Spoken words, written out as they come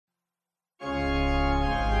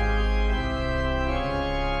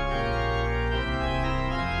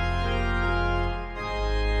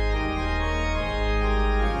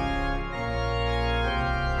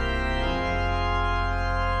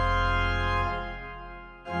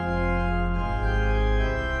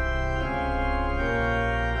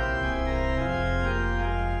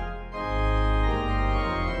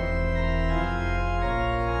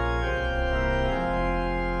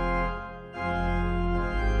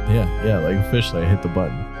Yeah. Like officially, I hit the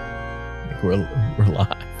button. Like we're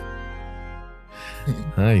live.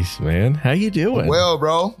 Nice, man. How you doing? I'm well,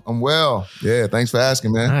 bro. I'm well. Yeah, thanks for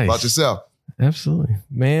asking, man. Nice. About yourself? Absolutely,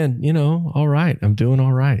 man. All right. I'm doing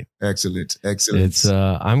all right. Excellent. It's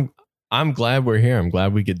I'm glad we're here. I'm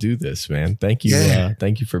glad we could do this, man. Thank you. Yeah.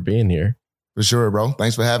 Thank you for being here. For sure, bro.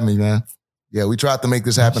 Thanks for having me, man. Yeah, we tried to make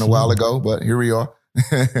this happen a while ago, but here we are.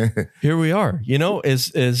 Here we are.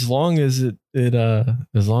 As long as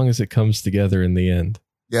it comes together in the end.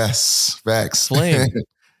 Yes, facts. Flame.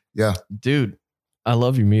 Yeah, dude, I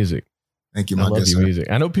love your music. Thank you, I love your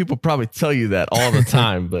music. I know people probably tell you that all the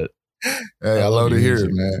time, but hey, I love to hear it,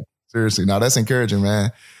 man. Seriously, no, that's encouraging,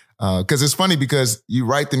 man. Because it's funny because you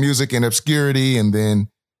write the music in obscurity and then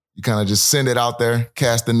you kind of just send it out there,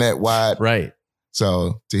 cast the net wide. Right.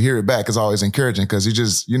 So to hear it back is always encouraging because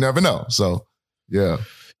you never know. So yeah.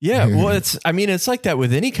 Yeah. Well, it's like that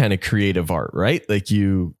with any kind of creative art, right? Like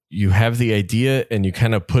you have the idea and you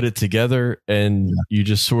kind of put it together and you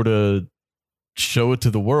just sort of show it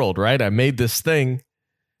to the world, right? I made this thing.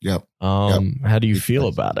 Yep. How do you feel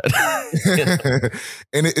about it?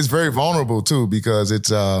 And it's very vulnerable too, because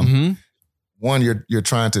it's one, you're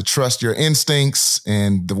trying to trust your instincts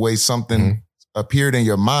and the way something appeared in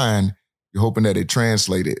your mind, you're hoping that it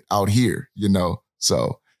translated out here,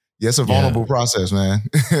 So yeah, it's a vulnerable process, man.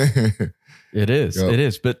 It is. Yep. It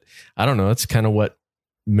is. But I don't know. It's kind of what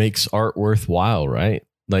makes art worthwhile, right?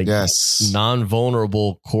 Like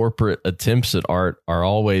non-vulnerable corporate attempts at art are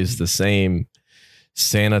always the same.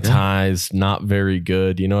 Sanitized, not very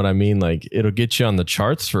good. You know what I mean? Like it'll get you on the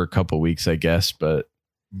charts for a couple of weeks, I guess. But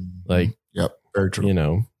like, very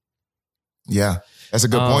true. Yeah, that's a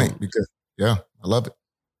good point because I love it.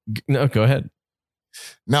 No, go ahead.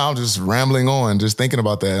 No, I'm just rambling on, just thinking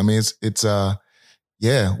about that. I mean, it's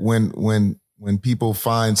when people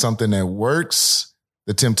find something that works,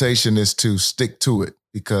 the temptation is to stick to it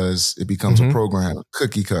because it becomes a program, a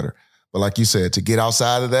cookie cutter. But like you said, to get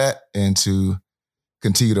outside of that and to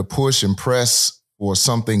continue to push and press for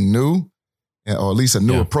something new, or at least a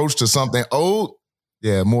new approach to something old,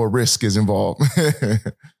 more risk is involved.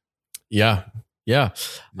 Yeah.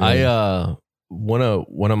 One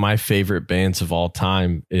of my favorite bands of all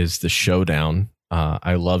time is The Showdown.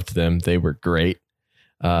 I loved them. They were great.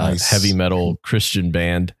 Nice. Heavy metal Christian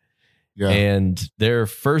band. Yeah. And their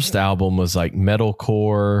first album was like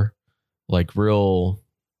metalcore, like real,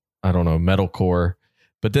 I don't know, metalcore.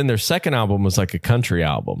 But then their second album was like a country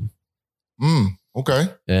album. Okay.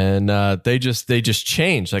 And they just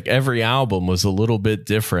changed. Like every album was a little bit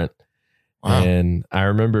different. Wow. And I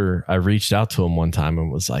remember I reached out to them one time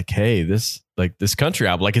and was like, "Hey, this country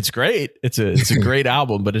album, like it's great. It's a great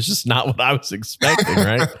album, but it's just not what I was expecting,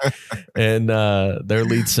 right?" And their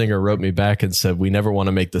lead singer wrote me back and said, "We never want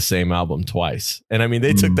to make the same album twice." And I mean,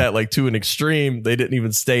 they took that like to an extreme. They didn't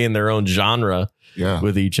even stay in their own genre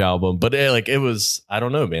with each album, but it was, I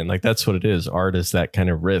don't know, man. Like that's what it is. Art is that kind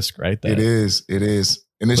of risk, right? It is,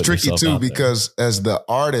 and it's tricky too because as the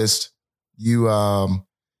artist, you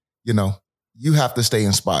have to stay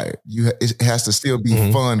inspired. It has to still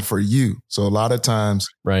be fun for you. So a lot of times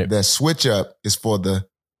that switch up is for the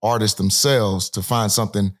artists themselves to find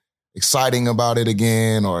something exciting about it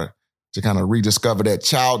again, or to kind of rediscover that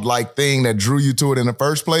childlike thing that drew you to it in the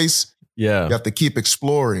first place. Yeah. You have to keep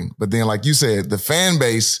exploring. But then, like you said, the fan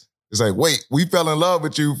base is like, wait, we fell in love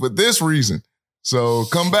with you for this reason. So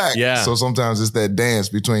come back. Yeah. So sometimes it's that dance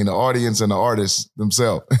between the audience and the artists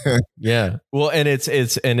themselves. Yeah. Well, and it's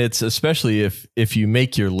especially if you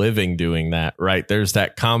make your living doing that, right? There's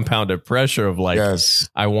that compounded pressure of like,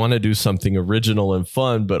 I want to do something original and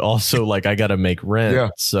fun, but also like I got to make rent. Yeah.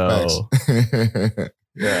 So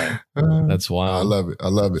that's wild. I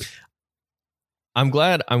love it. I'm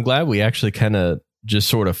glad we actually kind of just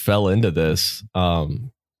sort of fell into this.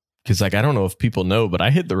 Because like I don't know if people know, but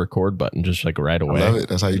I hit the record button just like right away. I love it.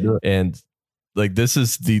 That's how you do it. And like this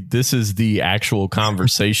is the actual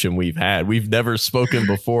conversation we've had. We've never spoken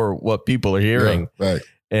before what people are hearing. Yeah, right.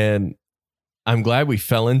 And I'm glad we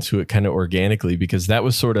fell into it kind of organically, because that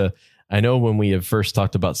was sort of, I know when we had first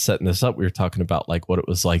talked about setting this up, we were talking about like what it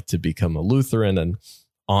was like to become a Lutheran and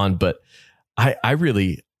on. But I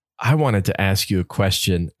wanted to ask you a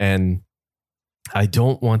question, and I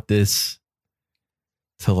don't want this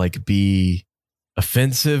to like be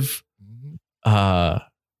offensive. But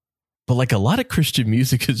like a lot of Christian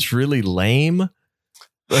music is really lame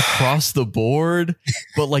across the board,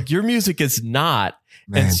 but like your music is not.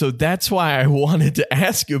 Man. And so that's why I wanted to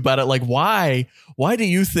ask you about it. Like, why do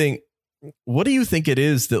you think, what do you think it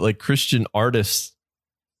is that like Christian artists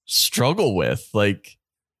struggle with? Like,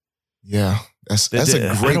 yeah, that's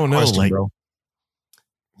a great question, bro.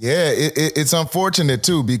 Yeah, it's unfortunate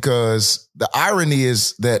too, because the irony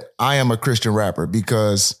is that I am a Christian rapper,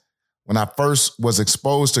 because when I first was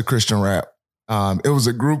exposed to Christian rap, it was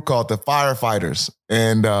a group called the Firefighters.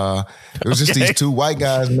 And it was just these two white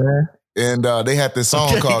guys, man. And they had this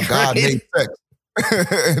song called God Made Sex.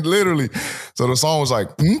 Literally. So the song was like,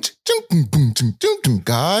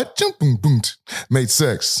 God made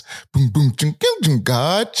sex. God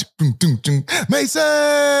made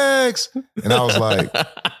sex. And I was like,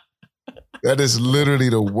 that is literally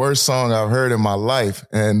the worst song I've heard in my life.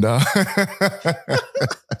 And I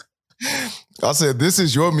said, this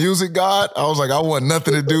is your music, God? I was like, I want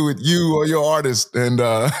nothing to do with you or your artist. And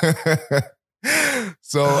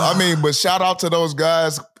so, I mean, but shout out to those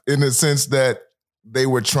guys in the sense that they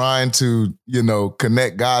were trying to,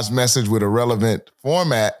 connect God's message with a relevant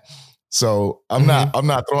format. So I'm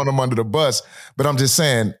not throwing them under the bus, but I'm just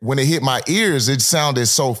saying, when it hit my ears, it sounded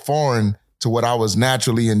so foreign to what I was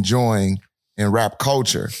naturally enjoying in rap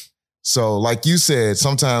culture. So like you said,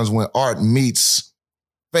 sometimes when art meets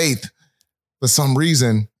faith, for some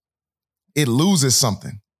reason, it loses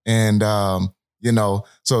something. And,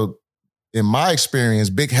 so in my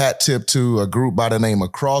experience, big hat tip to a group by the name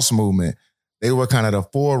of Cross Movement. They were kind of the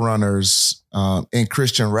forerunners in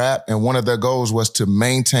Christian rap. And one of their goals was to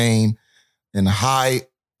maintain a high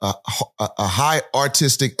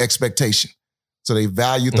artistic expectation. So they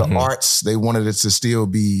valued the arts. They wanted it to still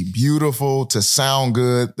be beautiful, to sound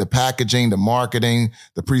good, the packaging, the marketing,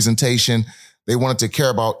 the presentation. They wanted to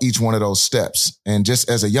care about each one of those steps. And just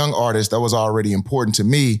as a young artist, that was already important to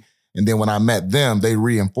me. And then when I met them, they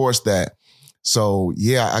reinforced that. So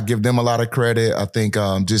yeah, I give them a lot of credit. I think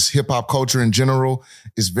just hip hop culture in general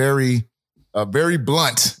is very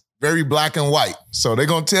blunt, very black and white. So they're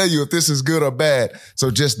going to tell you if this is good or bad.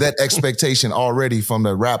 So just that expectation already from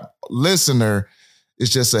the rap listener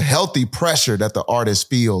is just a healthy pressure that the artist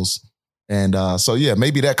feels. And so yeah,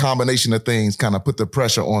 maybe that combination of things kind of put the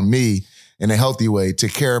pressure on me in a healthy way to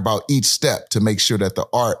care about each step to make sure that the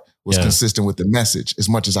art was consistent with the message as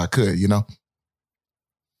much as I could,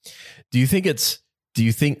 Do you think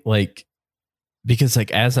like, because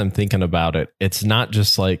like, as I'm thinking about it, it's not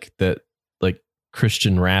just like that, like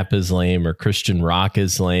Christian rap is lame or Christian rock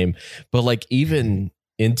is lame, but like even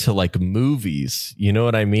into like movies, you know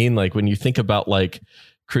what I mean? Like when you think about like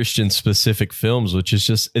Christian specific films, which is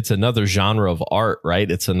just, it's another genre of art,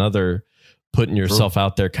 right? It's another putting yourself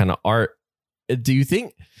out there kind of art. Do you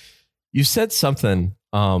think you said something,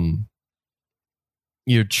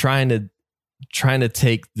 you're trying to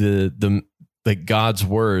take the God's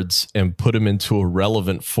words and put them into a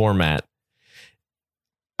relevant format?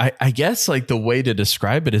 I guess like the way to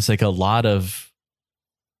describe it is like a lot of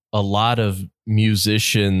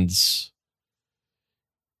musicians,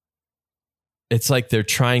 it's like they're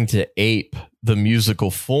trying to ape the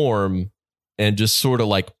musical form and just sort of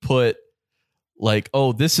like put like,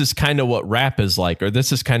 oh, this is kind of what rap is like, or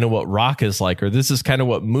this is kind of what rock is like, or this is kind of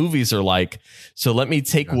what movies are like. So let me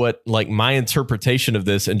take what like my interpretation of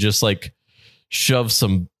this and just like shove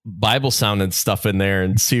some Bible sounding stuff in there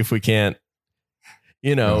and see if we can't,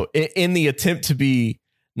 in the attempt to be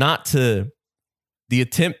the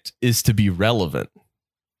attempt is to be relevant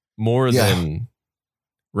more than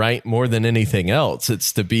anything else.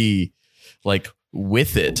 It's to be like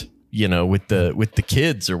with it, with the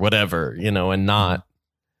kids or whatever, and not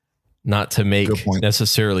to make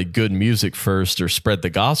necessarily good music first or spread the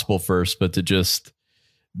gospel first, but to just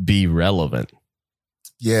be relevant.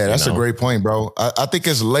 Yeah, that's a great point, bro. I think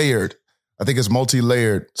it's layered. I think it's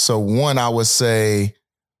multi-layered. So one, I would say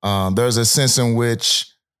there's a sense in which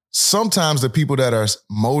sometimes the people that are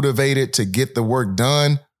motivated to get the work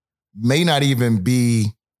done may not even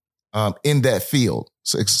be in that field.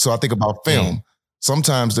 So I think about film.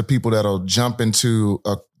 Sometimes the people that'll jump into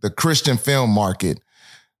the Christian film market,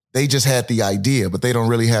 they just had the idea, but they don't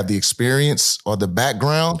really have the experience or the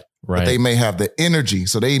background. Right. But they may have the energy.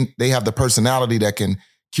 So they have the personality that can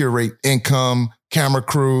curate income, camera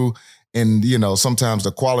crew, and, sometimes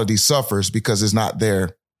the quality suffers because it's not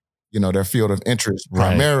their field of interest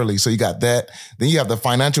primarily. Right. So you got that. Then you have the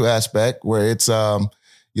financial aspect where it's,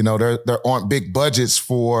 there aren't big budgets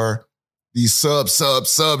for these sub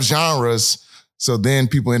genres. So then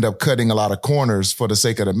people end up cutting a lot of corners for the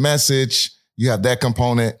sake of the message. You have that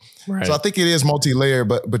component. Right. So I think it is multi-layered,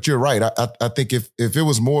 but you're right. I think if it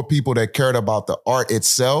was more people that cared about the art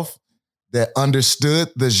itself, that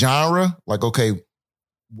understood the genre, like, okay,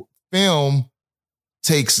 film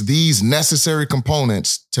takes these necessary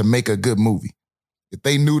components to make a good movie. If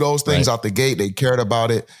they knew those things out the gate, they cared about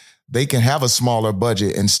it, they can have a smaller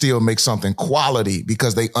budget and still make something quality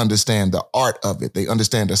because they understand the art of it. They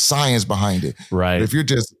understand the science behind it. Right. But if you're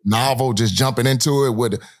just novel, just jumping into it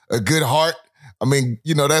with a good heart, I mean,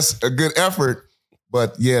 that's a good effort.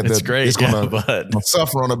 But yeah, it's great. It's going to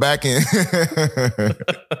suffer on the back end.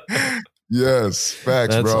 Yes,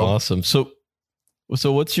 facts, That's bro. awesome. So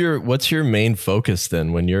what's your main focus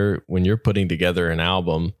then when you're putting together an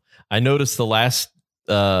album? I noticed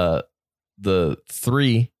the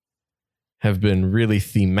 3 have been really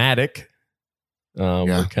thematic.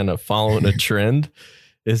 We're kind of following a trend.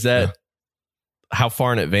 Is that how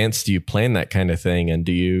far in advance do you plan that kind of thing? And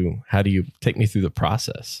how do you take me through the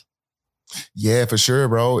process? Yeah, for sure,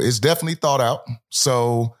 bro. It's definitely thought out.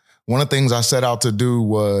 So one of the things I set out to do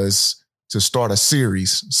was to start a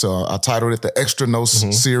series. So I titled it the Extra Nos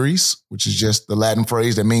series, which is just the Latin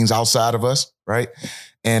phrase that means outside of us, right?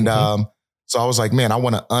 And so I was like, man, I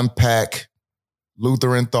want to unpack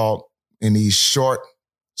Lutheran thought in these short,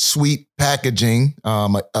 sweet packaging,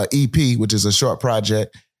 a EP, which is a short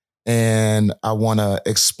project. And I want to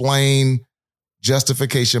explain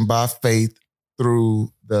justification by faith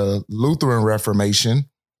through the Lutheran Reformation,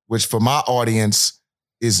 which for my audience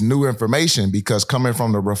is new information because coming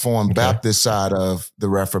from the Reformed Baptist side of the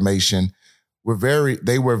Reformation,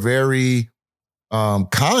 they were very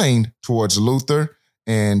kind towards Luther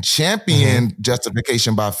and championed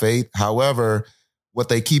justification by faith. However, what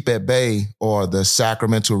they keep at bay are the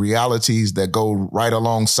sacramental realities that go right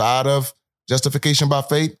alongside of justification by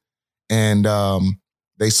faith. And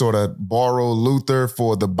they sort of borrow Luther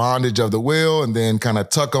for the bondage of the will and then kind of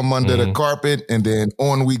tuck them under the carpet. And then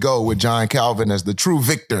on we go with John Calvin as the true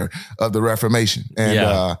victor of the Reformation.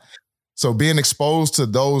 And so being exposed to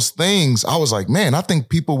those things, I was like, man, I think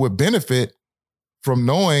people would benefit from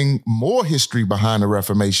knowing more history behind the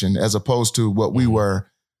Reformation as opposed to what we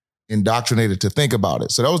were indoctrinated to think about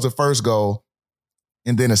it. So that was the first goal.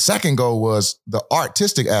 And then the second goal was the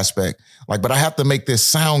artistic aspect. But I have to make this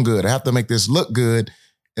sound good. I have to make this look good.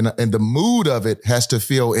 And the mood of it has to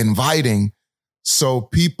feel inviting so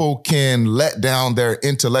people can let down their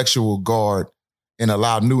intellectual guard and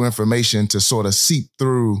allow new information to sort of seep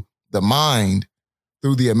through the mind,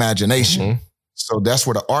 through the imagination. So that's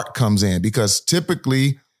where the art comes in, because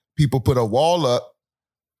typically people put a wall up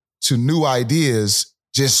to new ideas,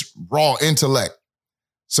 just raw intellect.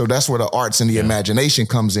 So that's where the arts and the imagination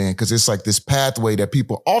comes in, because it's like this pathway that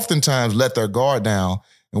people oftentimes let their guard down.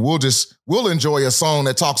 And we'll enjoy a song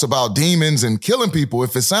that talks about demons and killing people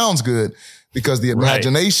if it sounds good, because the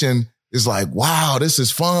imagination is like, wow, this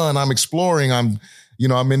is fun. I'm exploring. I'm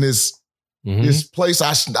in this place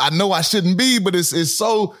I know I shouldn't be, but it's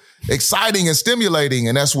so exciting and stimulating.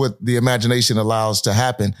 And that's what the imagination allows to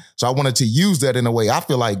happen. So I wanted to use that in a way I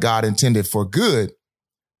feel like God intended for good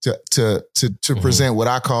to present what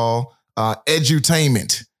I call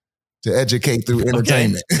edutainment, to educate through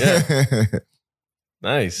entertainment.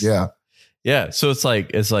 Nice. Yeah. So it's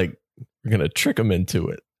like we're gonna trick them into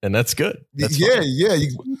it, and that's good. That's fun.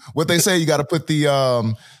 What they say, you got to put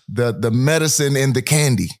the medicine in the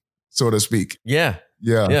candy, so to speak. Yeah.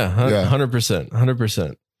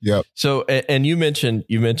 100%. Yeah. So, and you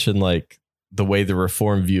mentioned like the way the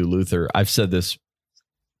Reformed view Luther. I've said this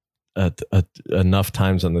enough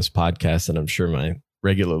times on this podcast, and I'm sure my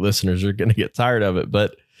regular listeners are going to get tired of it.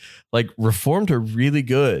 But like, Reformed are really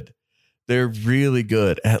good. They're really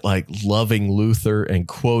good at like loving Luther and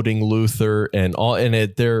quoting Luther and all, and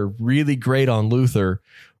they're really great on Luther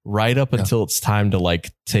right up until it's time to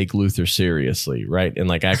like take Luther seriously, right? And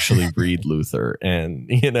like actually read Luther, and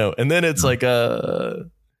and then it's like True,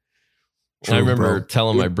 I remember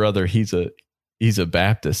telling my brother, he's a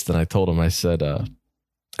Baptist, and I told him, I said,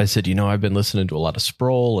 I've been listening to a lot of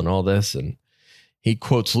Sproul and all this, and he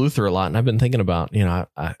quotes Luther a lot. And I've been thinking about,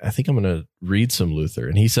 I think I'm going to read some Luther.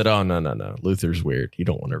 And he said, oh, no. Luther's weird. You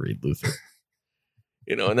don't want to read Luther.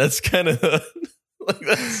 And that's kind of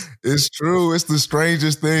it's true. It's the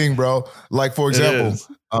strangest thing, bro. Like, for example,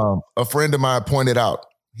 a friend of mine pointed out,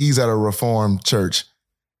 he's at a Reformed church.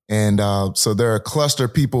 And so there are a cluster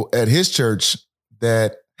of people at his church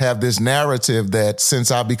that have this narrative that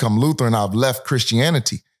since I've become Lutheran, I've left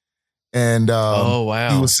Christianity. And oh,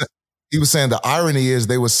 wow. He was saying the irony is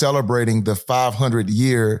they were celebrating the 500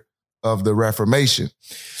 year of the Reformation.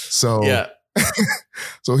 So,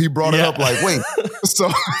 so he brought it up like, wait,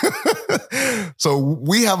 so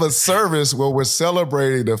we have a service where we're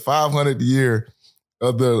celebrating the 500 year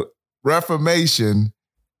of the Reformation,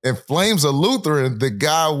 and Flame's a Lutheran, the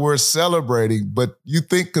guy we're celebrating, but you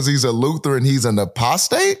think because he's a Lutheran, he's an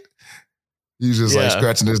apostate? He's just like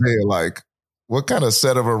scratching his head like, what kind of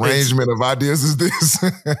set of arrangement of ideas is this?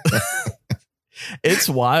 It's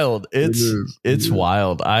wild. It's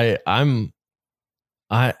wild. And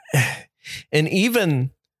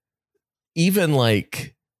even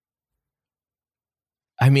like,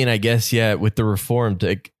 I mean, I guess, yeah, with the Reformed,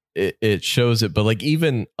 like, it shows it, but like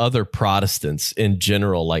even other Protestants in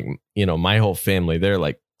general, like, you know, my whole family, they're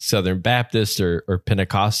like Southern Baptist or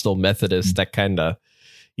Pentecostal Methodist, that kind of,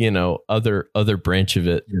 you know, other branch of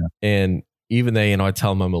it. Yeah. And even they, you know, I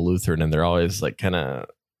tell them I'm a Lutheran and they're always like, kind of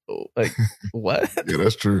like, what? Yeah,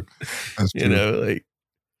 that's true. That's true. You know, like,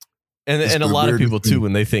 and a lot of people too,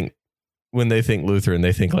 when they think Lutheran,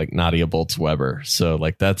 they think like Nadia Bolz-Weber. So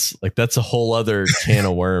like that's a whole other can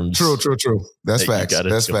of worms. True. That's facts.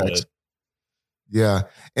 That's facts. Yeah.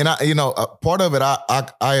 And part of it,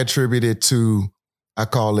 I attribute it to, I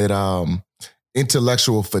call it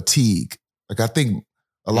intellectual fatigue. Like I think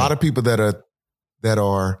a lot of people that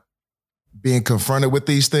are being confronted with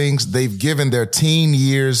these things, they've given their teen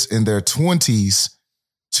years in their 20s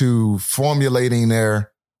to formulating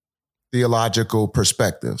their theological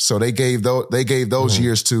perspective. So they gave those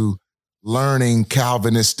years to learning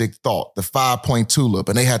Calvinistic thought, the 5-point tulip,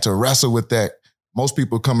 and they had to wrestle with that. Most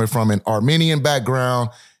people coming from an Armenian background,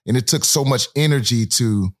 and it took so much energy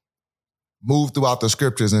to move throughout the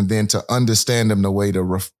scriptures and then to understand them the way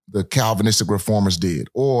the Calvinistic reformers did.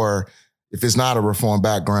 Or if it's not a reform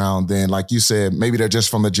background, then like you said, maybe they're just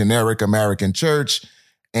from the generic American church,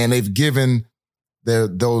 and they've given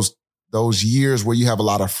those years where you have a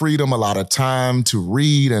lot of freedom, a lot of time to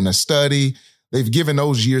read and to study. They've given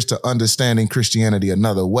those years to understanding Christianity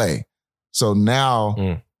another way. So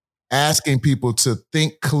now asking people to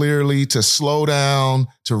think clearly, to slow down,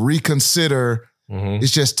 to reconsider,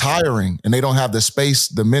 it's just tiring. And they don't have the space,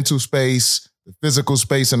 the mental space, the physical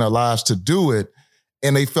space in their lives to do it.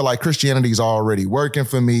 And they feel like Christianity is already working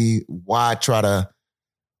for me. Why try to,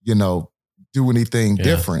 do anything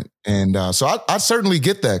different? And so I certainly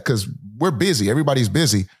get that, because we're busy. Everybody's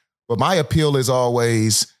busy. But my appeal is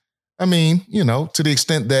always, to the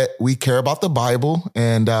extent that we care about the Bible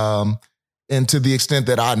and to the extent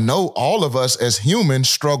that I know all of us as humans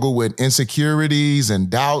struggle with insecurities and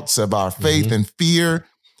doubts of our faith and fear.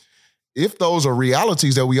 If those are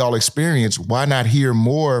realities that we all experience, why not hear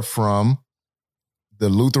more from the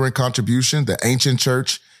Lutheran contribution, the ancient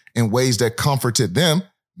church, in ways that comforted them?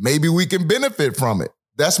 Maybe we can benefit from it.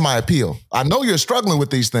 That's my appeal. I know you're struggling with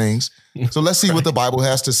these things, so let's see what the Bible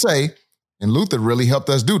has to say. And Luther really helped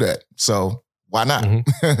us do that. So why not?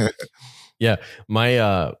 Yeah.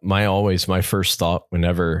 My first thought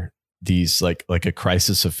whenever these like a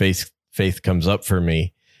crisis of faith comes up for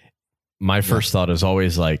me, my first thought is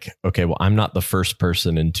always like, okay, well, I'm not the first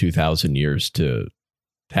person in 2,000 years to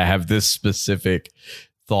have this specific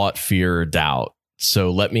thought, fear, or doubt.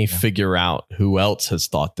 So let me figure out who else has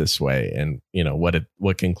thought this way, and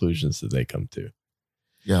what conclusions did they come to?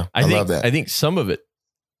 Yeah, I love that. I think some of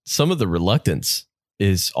the reluctance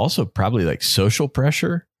is also probably like social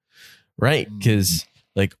pressure, right? Because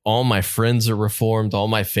like all my friends are Reformed, all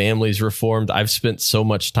my family's Reformed. I've spent so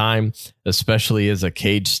much time, especially as a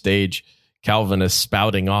cage stage Calvinist,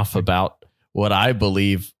 spouting off about what I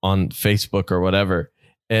believe on Facebook or whatever.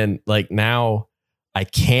 And like now I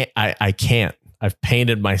can't. I've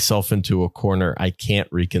painted myself into a corner. I can't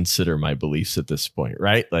reconsider my beliefs at this point,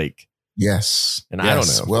 right? Like, yes. And I don't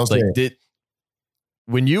know. Well, like,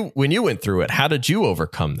 when you went through it, how did you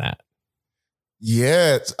overcome that?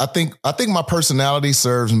 Yeah, I think my personality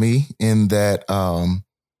serves me in that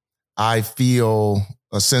I feel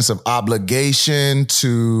a sense of obligation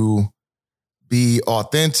to be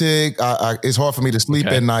authentic. It's hard for me to sleep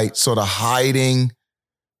at night, sort of hiding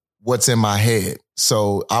what's in my head.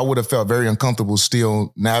 So I would have felt very uncomfortable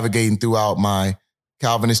still navigating throughout my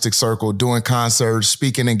Calvinistic circle, doing concerts,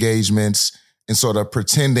 speaking engagements, and sort of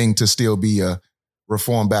pretending to still be a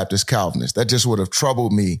Reformed Baptist Calvinist. That just would have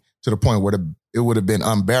troubled me to the point where it would have been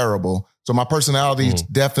unbearable. So my personality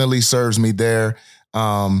definitely serves me there.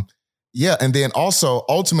 And then also,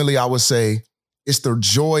 ultimately, I would say it's the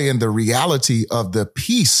joy and the reality of the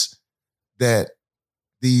peace that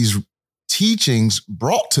these teachings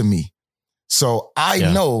brought to me. So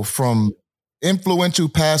I know from influential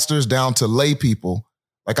pastors down to lay people,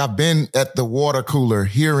 like I've been at the water cooler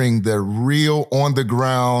hearing the real on the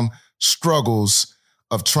ground struggles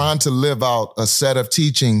of trying to live out a set of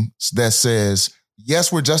teachings that says,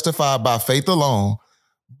 yes, we're justified by faith alone,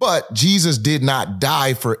 but Jesus did not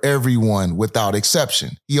die for everyone without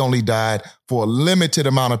exception. He only died for a limited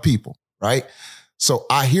amount of people, right? So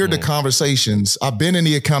I hear the conversations. I've been in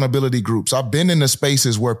the accountability groups. I've been in the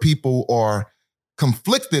spaces where people are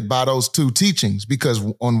conflicted by those two teachings, because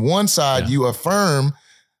on one side, you affirm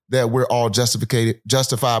that we're all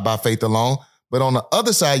justified by faith alone, But on the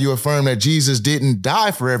other side, you affirm that Jesus didn't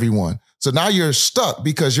die for everyone. So now you're stuck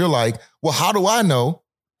because you're like, well, how do I know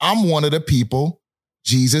I'm one of the people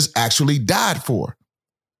Jesus actually died for?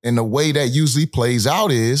 And the way that usually plays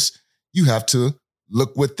out is you have to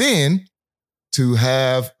look within to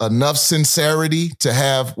have enough sincerity, to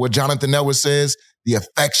have what Jonathan Edwards says, the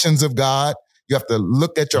affections of God. You have to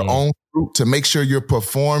look at your own fruit to make sure you're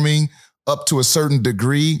performing up to a certain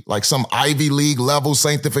degree, like some Ivy League level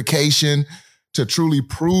sanctification, to truly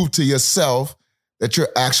prove to yourself that you're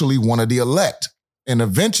actually one of the elect. And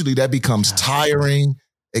eventually that becomes tiring,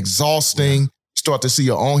 exhausting. You start to see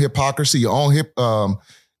your own hypocrisy, your own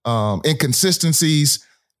inconsistencies,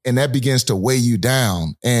 and that begins to weigh you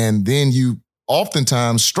down. And then you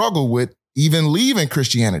oftentimes struggle with even leaving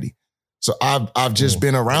Christianity. So I've just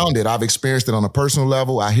been around it. I've experienced it on a personal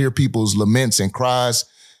level. I hear people's laments and cries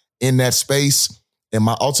in that space. And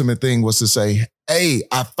my ultimate thing was to say, hey,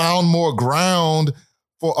 I found more ground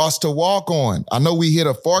for us to walk on. I know we hit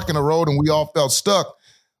a fork in the road and we all felt stuck,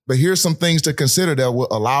 but here's some things to consider that will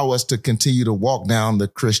allow us to continue to walk down the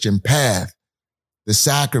Christian path. The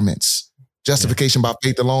sacraments, justification by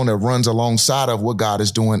faith alone that runs alongside of what God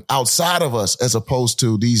is doing outside of us, as opposed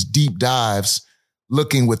to these deep dives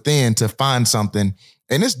looking within to find something.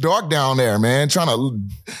 And it's dark down there, man, trying to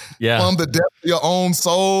plumb the depth of your own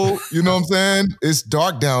soul. You know what I'm saying? It's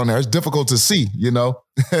dark down there. It's difficult to see, you know?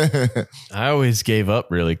 I always gave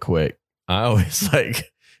up really quick. I always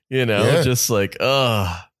just like,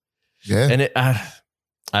 yeah. And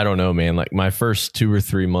I don't know, man, like my first 2 or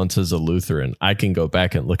 3 months as a Lutheran, I can go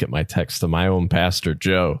back and look at my text to my own pastor,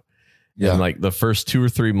 Joe. Yeah. And like the first 2 or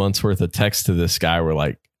 3 months worth of text to this guy were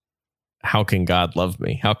like, how can God love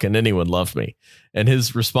me? How can anyone love me? And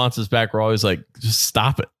his responses back were always like, just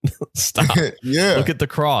stop it. Stop. Yeah. Look at the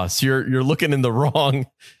cross. You're looking in the wrong,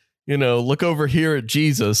 look over here at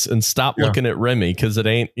Jesus and stop looking at Remy, because it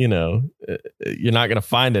ain't, you're not going to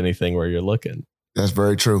find anything where you're looking. That's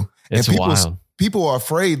very true. It's wild. People are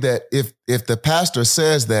afraid that if the pastor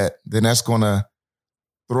says that, then that's going to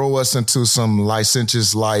throw us into some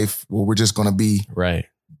licentious life where we're just going to be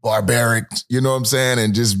barbaric, you know what I'm saying?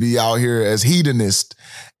 And just be out here as hedonist.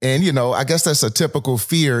 And, I guess that's a typical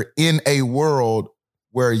fear in a world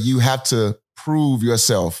where you have to prove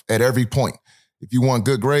yourself at every point. If you want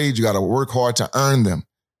good grades, you got to work hard to earn them.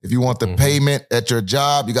 If you want the payment at your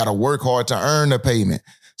job, you got to work hard to earn the payment.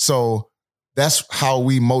 So that's how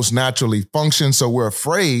we most naturally function. So we're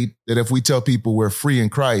afraid that if we tell people we're free in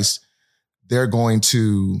Christ, they're going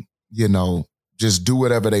to, just do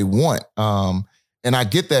whatever they want. And I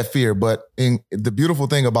get that fear, but the beautiful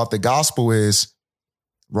thing about the gospel is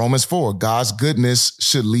Romans 4, God's goodness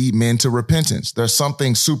should lead men to repentance. There's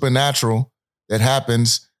something supernatural that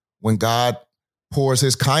happens when God pours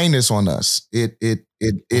his kindness on us. It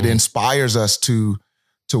inspires us to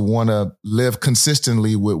want to live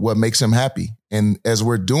consistently with what makes him happy. And as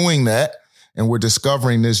we're doing that and we're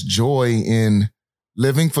discovering this joy in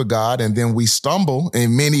living for God, and then we stumble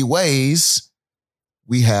in many ways,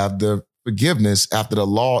 we have the forgiveness after the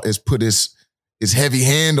law is put its heavy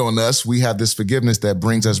hand on us. We have this forgiveness that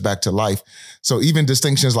brings us back to life. So even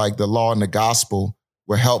distinctions like the law and the gospel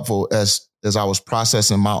were helpful as I was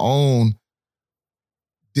processing my own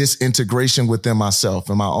disintegration within myself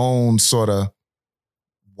and my own sort of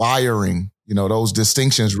wiring. Those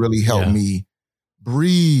distinctions really helped me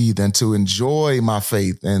breathe and to enjoy my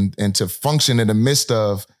faith and to function in the midst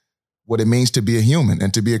of what it means to be a human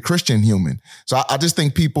and to be a Christian human. So I just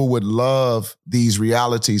think people would love these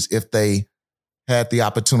realities if they had the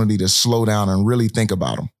opportunity to slow down and really think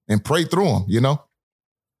about them and pray through them,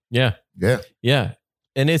 Yeah. Yeah. Yeah.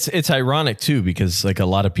 And it's ironic too, because like a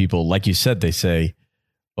lot of people, like you said, they say,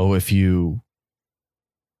 oh, if you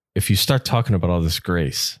start talking about all this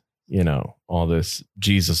grace, all this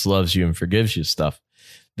Jesus loves you and forgives you stuff,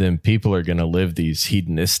 then people are going to live these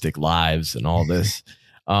hedonistic lives and all this.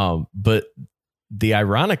 But the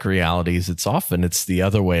ironic reality is it's the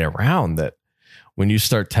other way around, that when you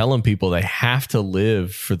start telling people they have to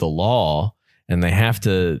live for the law and they have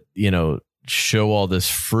to, show all this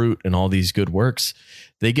fruit and all these good works,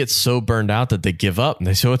 they get so burned out that they give up and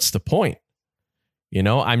they say, what's the point?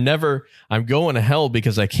 I'm going to hell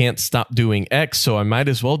because I can't stop doing X. So I might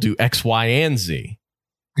as well do X, Y, and Z.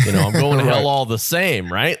 I'm going to hell all the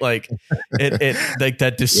same, right? Like it like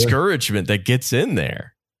that discouragement that gets in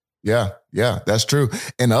there. Yeah, that's true.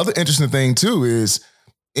 And the other interesting thing too is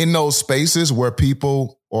in those spaces where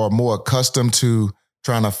people are more accustomed to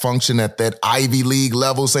trying to function at that Ivy League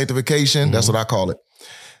level sanctification, that's what I call it.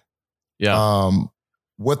 Yeah.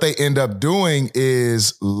 What they end up doing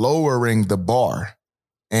is lowering the bar.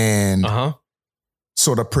 And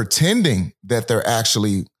sort of pretending that they're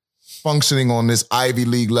actually functioning on this Ivy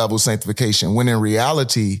League level sanctification, when in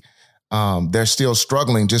reality, they're still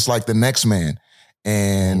struggling just like the next man.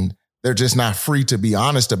 And they're just not free to be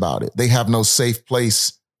honest about it. They have no safe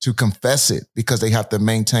place to confess it because they have to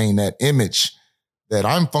maintain that image that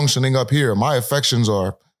I'm functioning up here. My affections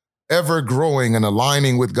are ever growing and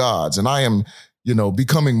aligning with God's. And I am,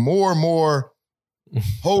 becoming more and more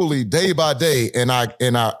holy day by day. And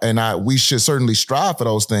we should certainly strive for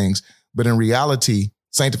those things. But in reality,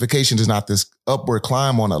 sanctification is not this upward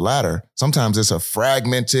climb on a ladder. Sometimes it's a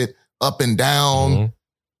fragmented up and down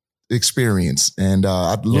experience. And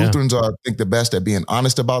Lutherans are, I think, the best at being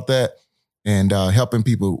honest about that and helping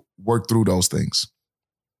people work through those things.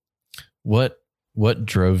 What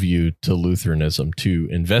drove you to Lutheranism, to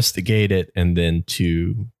investigate it and then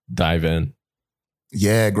to dive in?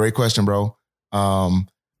 Yeah, great question, bro.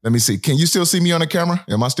 Let me see. Can you still see me on the camera?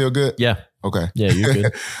 Am I still good? Yeah. Okay. Yeah, you're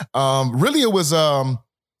good. Really, it was a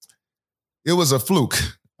fluke.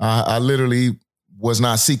 I literally was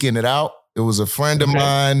not seeking it out. It was a friend of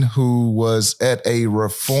mine who was at a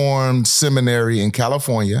Reformed seminary in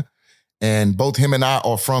California, and both him and I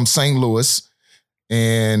are from St. Louis,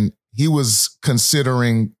 and he was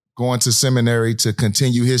considering going to seminary to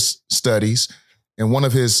continue his studies. And one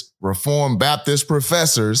of his Reformed Baptist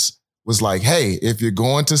professors was like, hey, if you're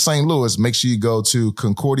going to St. Louis, make sure you go to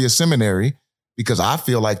Concordia Seminary because I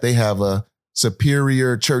feel like they have a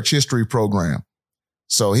superior church history program.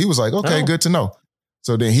 So he was like, okay, good to know.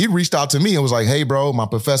 So then he reached out to me and was like, hey, bro, my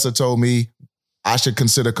professor told me I should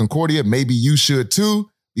consider Concordia. Maybe you should too,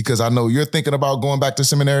 because I know you're thinking about going back to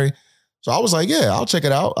seminary. So I was like, yeah, I'll check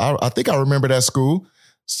it out. I think I remember that school.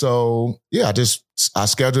 So yeah, I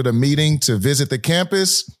scheduled a meeting to visit the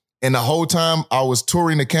campus. And the whole time I was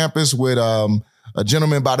touring the campus with a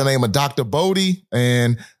gentleman by the name of Dr. Bodie.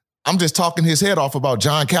 And I'm just talking his head off about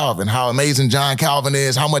John Calvin, how amazing John Calvin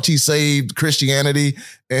is, how much he saved Christianity.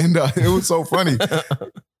 And it was so funny.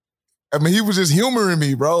 I mean, he was just humoring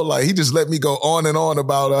me, bro. Like, he just let me go on and on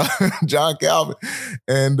about John Calvin.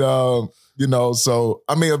 And, so,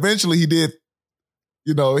 I mean, eventually he did,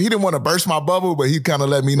 he didn't want to burst my bubble, but he kind of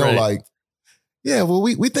let me know, like, yeah, well,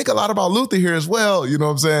 we think a lot about Luther here as well. You know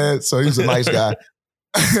what I'm saying? So he was a nice guy.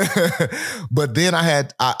 But then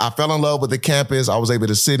I fell in love with the campus. I was able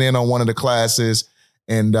to sit in on one of the classes.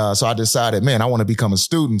 And so I decided, man, I want to become a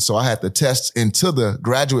student. So I had to test into the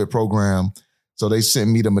graduate program. So they sent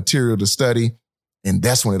me the material to study. And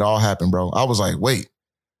that's when it all happened, bro. I was like, wait,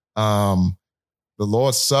 the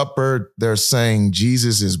Lord's Supper, they're saying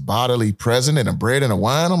Jesus is bodily present in a bread and a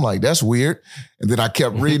wine. I'm like, that's weird. And then I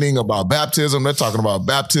kept reading about baptism. They're talking about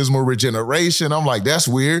baptismal regeneration. I'm like, that's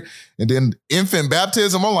weird. And then infant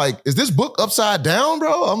baptism. I'm like, is this book upside down,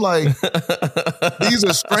 bro? I'm like, these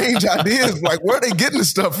are strange ideas. Like, where are they getting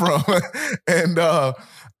this stuff from? And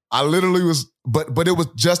I literally was, but it was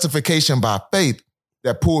justification by faith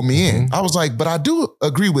that pulled me in. I was like, but I do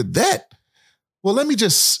agree with that. Well, let me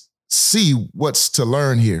just see what's to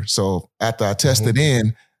learn here. So after I tested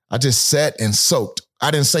in, I just sat and soaked.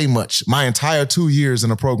 I didn't say much. My entire 2 years in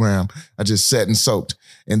the program, I just sat and soaked.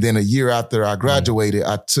 And then a year after I graduated,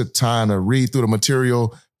 I took time to read through the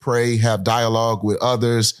material, pray, have dialogue with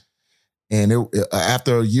others. And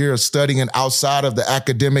after a year of studying outside of the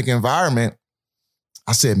academic environment,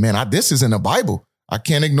 I said, man, this is in the Bible. I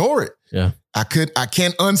can't ignore it. Yeah. I can't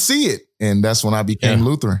unsee it. And that's when I became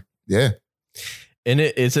Lutheran. Yeah. And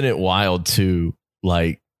isn't it wild too,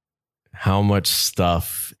 like how much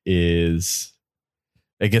stuff is,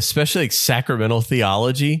 like, especially like sacramental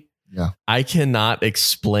theology. Yeah. I cannot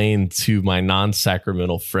explain to my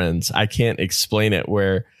non-sacramental friends. I can't explain it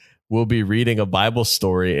where we'll be reading a Bible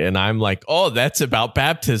story and I'm like, oh, that's about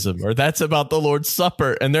baptism or that's about the Lord's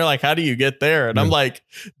Supper. And they're like, how do you get there? And I'm like,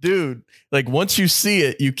 dude, like once you see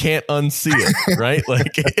it, you can't unsee it, right?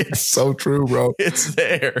 Like it's so true, bro. It's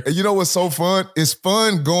there. And you know what's so fun? It's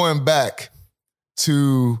fun going back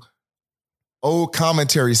to old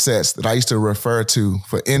commentary sets that I used to refer to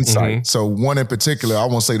for insight. So one in particular, I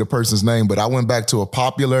won't say the person's name, but I went back to a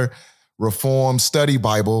popular Reformed study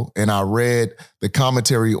Bible and I read the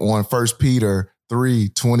commentary on 1 Peter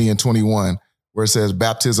 3:20 and 21, where it says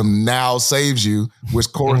baptism now saves you,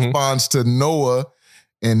 which corresponds to Noah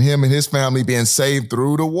and him and his family being saved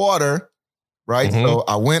through the water, right? So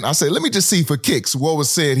I said, let me just see for kicks what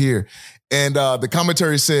was said here. And the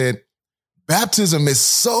commentary said, baptism is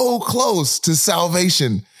so close to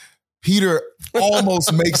salvation. Peter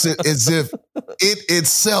almost makes it as if it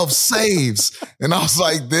itself saves. And I was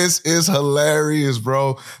like, this is hilarious,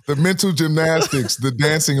 bro. The mental gymnastics, the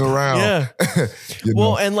dancing around. Yeah.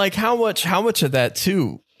 Well, and like how much of that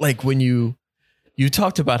too, like when you You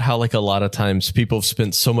talked about how like a lot of times people have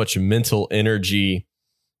spent so much mental energy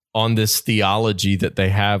on this theology that they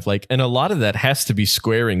have, like, and a lot of that has to be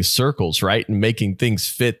squaring circles, right? And making things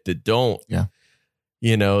fit that don't,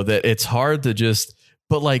 that it's hard to just,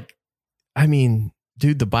 but like, I mean,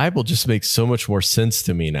 dude, the Bible just makes so much more sense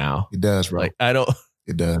to me now. It does, bro. Like,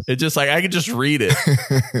 it does. It's just like, I could just read it.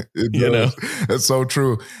 It does. That's so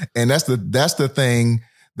true. And that's the thing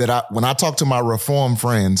that when I talk to my Reformed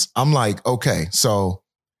friends, I'm like, okay, so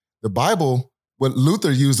the Bible, what Luther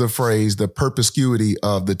used the phrase, the perspicuity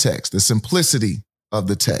of the text, the simplicity of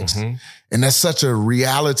the text. Mm-hmm. And that's such a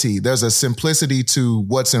reality. There's a simplicity to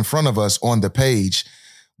what's in front of us on the page.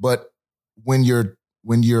 But when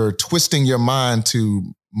you're twisting your mind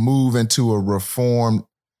to move into a Reformed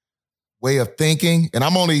way of thinking, and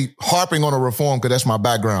I'm only harping on a Reform because that's my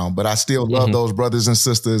background, but I still love those brothers and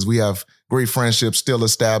sisters. We have great friendships still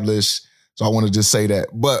established. So I want to just say that.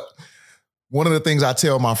 But one of the things I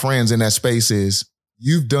tell my friends in that space is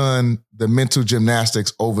you've done the mental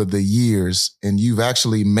gymnastics over the years and you've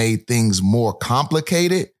actually made things more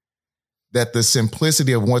complicated, that the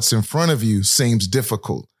simplicity of what's in front of you seems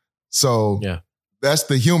difficult. So that's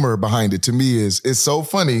the humor behind it to me. Is it's so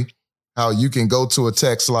funny how you can go to a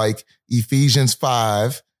text like Ephesians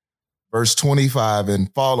 5, verse 25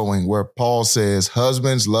 and following, where Paul says,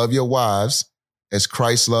 husbands, love your wives as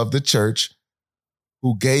Christ loved the church,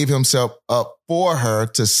 who gave himself up for her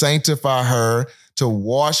to sanctify her, to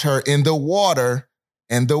wash her in the water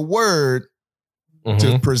and the word,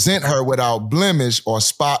 to present her without blemish or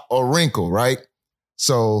spot or wrinkle, right?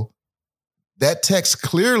 So that text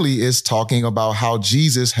clearly is talking about how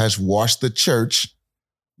Jesus has washed the church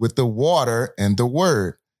with the water and the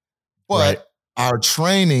word. But our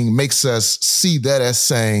training makes us see that as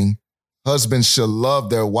saying husbands should love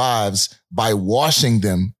their wives by washing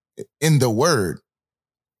them in the word.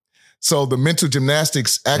 So the mental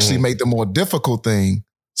gymnastics actually make the more difficult thing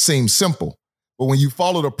seem simple. But when you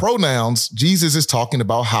follow the pronouns, Jesus is talking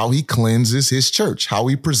about how he cleanses his church, how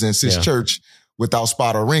he presents his church without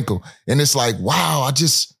spot or wrinkle. And it's like, wow, I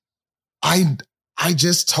just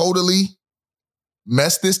totally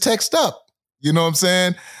messed this text up. You know what I'm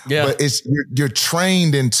saying? Yeah. But you're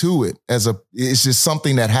trained into it it's just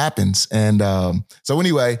something that happens. And so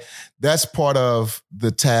anyway, that's part of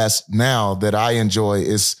the task now that I enjoy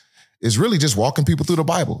is really just walking people through the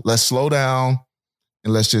Bible. Let's slow down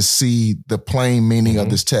and let's just see the plain meaning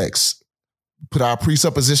of this text. Put our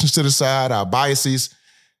presuppositions to the side, our biases.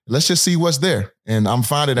 Let's just see what's there. And I'm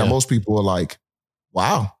finding that most people are like,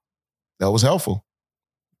 wow, that was helpful.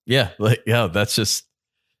 Yeah. That's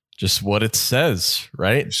just what it says,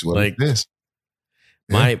 right? It's what it is.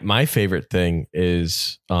 My favorite thing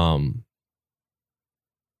is all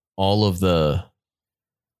of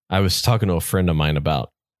I was talking to a friend of mine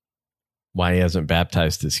about why he hasn't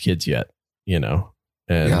baptized his kids yet, and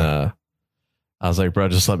I was like, bro,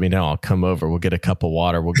 just let me know. I'll come over. We'll get a cup of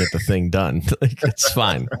water. We'll get the thing done. Like, it's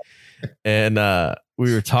fine. And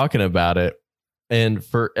we were talking about it. And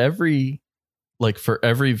for every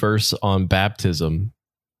verse on baptism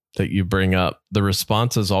that you bring up, the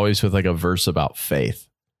response is always with like a verse about faith.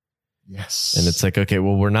 Yes. And it's like, okay,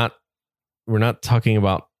 well, we're not talking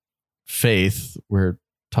about faith. We're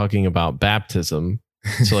talking about baptism.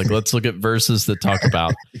 So like, let's look at verses that talk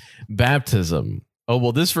about baptism. Oh,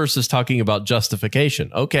 well, this verse is talking about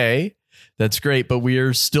justification. Okay, that's great. But we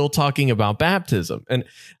are still talking about baptism. And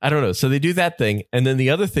I don't know. So they do that thing. And then the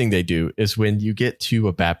other thing they do is when you get to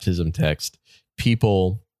a baptism text,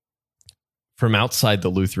 people from outside the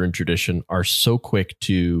Lutheran tradition are so quick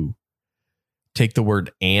to take the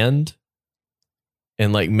word and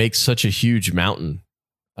like make such a huge mountain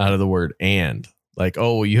out of the word and. Like,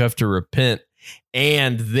 oh, you have to repent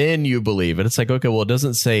and then you believe. And it's like, okay, well, it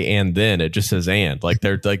doesn't say and then, it just says and. Like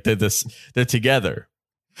they're together.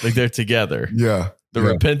 Like they're together. Yeah. The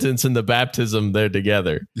repentance and the baptism, they're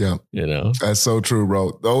together. Yeah. That's so true,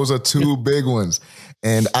 bro. Those are two big ones.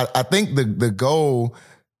 And I think the goal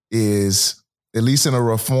is, at least in a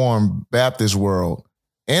Reformed Baptist world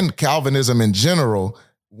and Calvinism in general,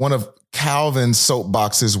 one of Calvin's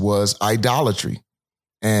soapboxes was idolatry.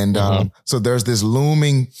 And so there's this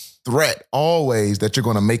looming threat always that you're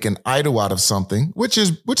going to make an idol out of something, which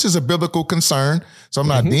is a biblical concern. So I'm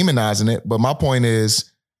not demonizing it. But my point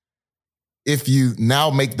is, if you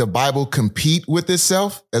now make the Bible compete with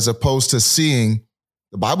itself, as opposed to seeing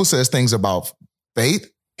the Bible says things about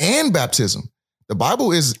faith and baptism. The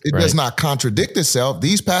Bible does not contradict itself.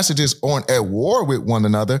 These passages aren't at war with one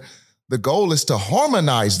another. The goal is to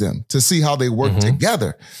harmonize them, to see how they work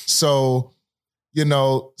together. So,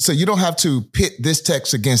 so you don't have to pit this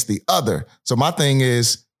text against the other. So my thing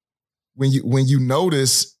is, when you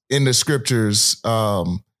notice in the scriptures,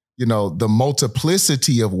 the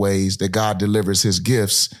multiplicity of ways that God delivers his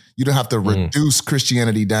gifts, you don't have to reduce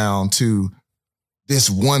Christianity down to this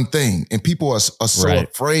one thing. And people are so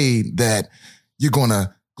afraid that you're going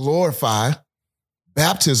to glorify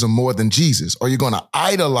baptism more than Jesus, or you're going to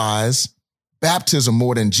idolize baptism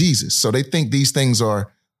more than Jesus. So they think these things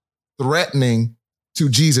are threatening to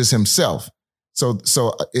Jesus himself. So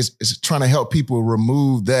it's trying to help people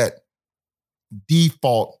remove that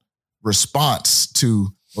default response to,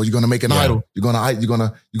 well, you're going to make an idol. You're going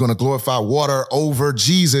to glorify water over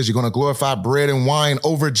Jesus. You're going to glorify bread and wine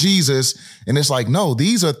over Jesus. And it's like, no,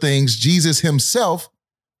 these are things Jesus himself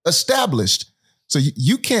established. So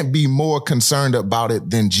you can't be more concerned about it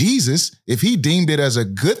than Jesus. If he deemed it as a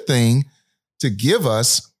good thing to give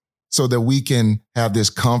us so that we can have this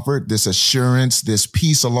comfort, this assurance, this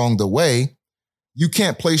peace along the way, you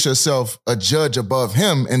can't place yourself a judge above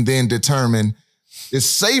him and then determine it's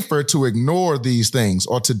safer to ignore these things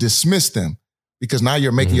or to dismiss them, because now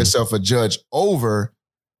you're making yourself a judge over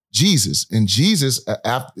Jesus. And Jesus,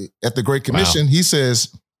 at the Great Commission, he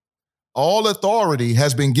says, all authority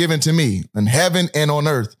has been given to me in heaven and on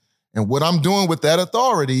earth. And what I'm doing with that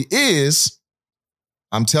authority is,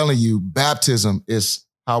 I'm telling you, baptism is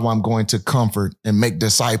how I'm going to comfort and make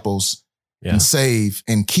disciples and save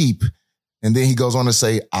and keep. And then he goes on to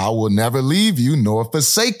say, I will never leave you nor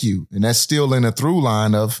forsake you. And that's still in a through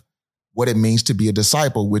line of what it means to be a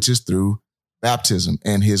disciple, which is through baptism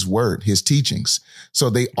and his word, his teachings. So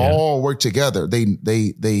they all work together.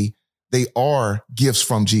 They are gifts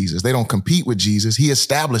from Jesus. They don't compete with Jesus. He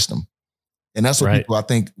established them. And that's what people, I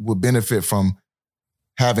think, would benefit from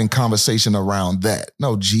having conversation around that.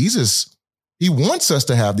 No, Jesus, he wants us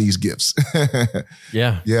to have these gifts.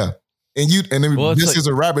 Yeah. And then this is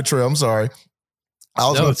a rabbit trail. I'm sorry.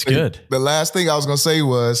 It's good. The last thing I was going to say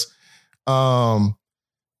was,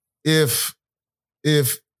 if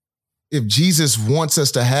Jesus wants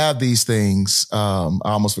us to have these things, I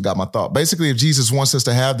almost forgot my thought. Basically, if Jesus wants us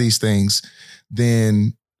to have these things,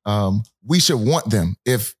 then we should want them.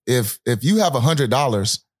 If you have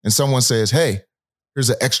 $100 and someone says, "Hey, here's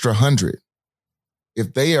an extra 100,"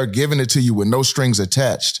 if they are giving it to you with no strings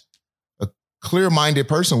attached, a clear-minded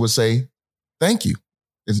person would say, "Thank you,"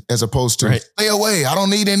 as opposed to "Stay away. I don't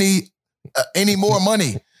need any more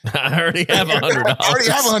money. I already have $100. I already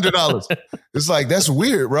have $100." It's like, that's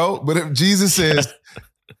weird, bro. But if Jesus says,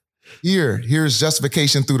 here's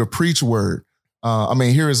justification through the preach word.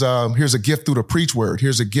 Here's a gift through the preach word.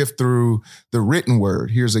 Here's a gift through the written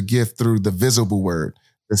word. Here's a gift through the visible word,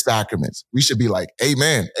 the sacraments. We should be like,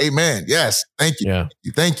 amen, amen. Yes. Thank you. Yeah.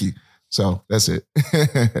 Thank you. So that's it.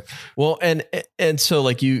 Well, and so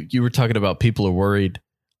like you were talking about people are worried.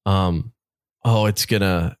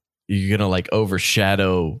 You're gonna like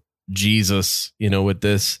overshadow Jesus, with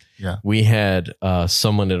this. Yeah. We had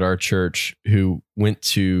someone at our church who went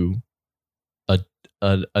to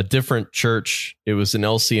a different church. It was an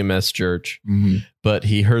LCMS church, but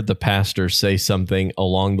he heard the pastor say something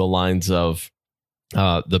along the lines of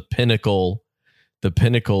the pinnacle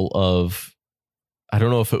of, I don't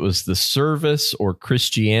know if it was the service or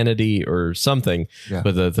Christianity or something,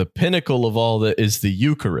 but the pinnacle of all that is the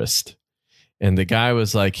Eucharist. And the guy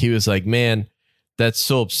was like, man, that's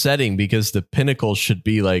so upsetting, because the pinnacle should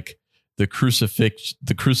be like the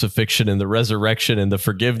crucifixion and the resurrection and the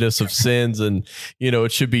forgiveness of sins. And,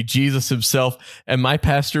 it should be Jesus himself. And my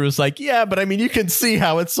pastor was like, yeah, but I mean, you can see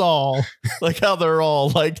how it's all like how they're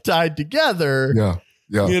all like tied together. Yeah.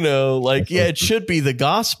 Yeah. It should be the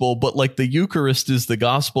gospel, but like the Eucharist is the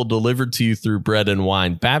gospel delivered to you through bread and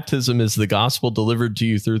wine. Baptism is the gospel delivered to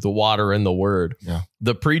you through the water and the word. Yeah.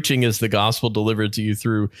 The preaching is the gospel delivered to you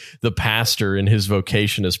through the pastor and his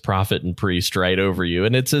vocation as prophet and priest right over you.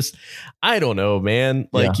 And it's just, I don't know, man.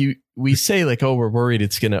 Like we say like, oh, we're worried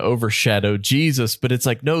it's going to overshadow Jesus, but it's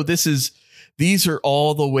like, no, these are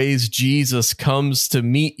all the ways Jesus comes to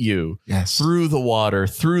meet you. Yes. Through the water,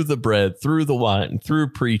 through the bread, through the wine, through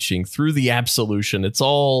preaching, through the absolution. It's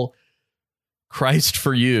all Christ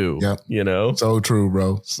for you. Yep. So true,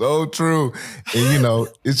 bro. So true. And,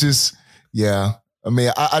 it's just,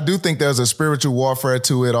 I do think there's a spiritual warfare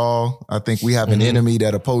to it all. I think we have an enemy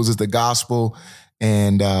that opposes the gospel.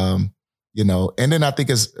 And, and then I think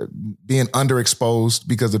it's being underexposed,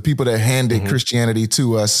 because the people that handed Christianity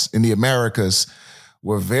to us in the Americas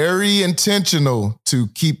were very intentional to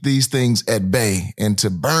keep these things at bay and to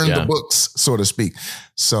burn the books, so to speak.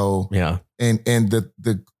 So, and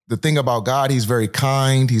the thing about God, he's very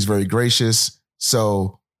kind. He's very gracious.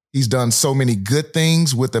 So he's done so many good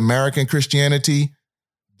things with American Christianity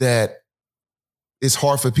that it's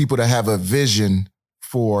hard for people to have a vision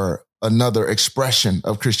for another expression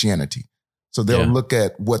of Christianity. So they'll look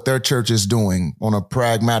at what their church is doing on a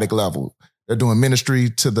pragmatic level. They're doing ministry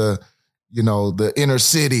to the inner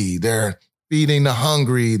city. They're feeding the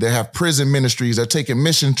hungry. They have prison ministries. They're taking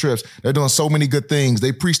mission trips. They're doing so many good things.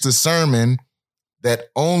 They preached a sermon that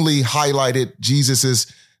only highlighted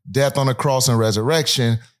Jesus's death on the cross and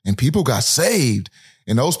resurrection, and people got saved.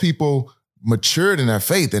 And those people matured in their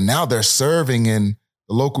faith, and now they're serving in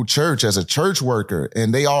the local church as a church worker.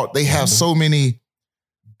 And they have so many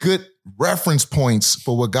good reference points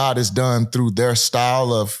for what God has done through their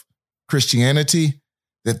style of Christianity,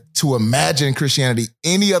 that to imagine Christianity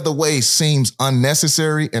any other way seems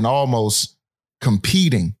unnecessary and almost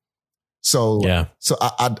competing. So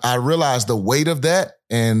I realized the weight of that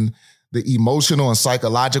and the emotional and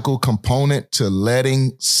psychological component to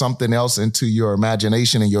letting something else into your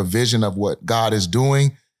imagination and your vision of what God is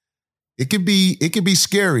doing. It could be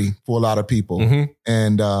scary for a lot of people. Mm-hmm.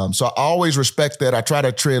 And so I always respect that. I try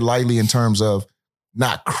to tread lightly in terms of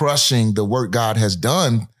not crushing the work God has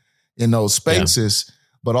done in those spaces,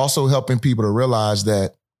 but also helping people to realize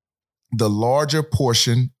that the larger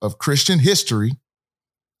portion of Christian history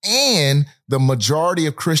and the majority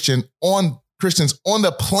of Christians on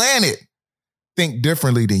the planet think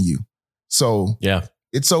differently than you. So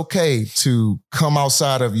it's okay to come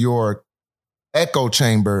outside of your echo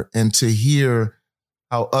chamber and to hear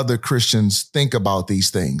how other Christians think about these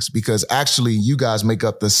things, because actually you guys make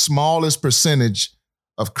up the smallest percentage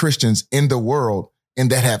of Christians in the world and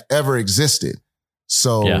that have ever existed.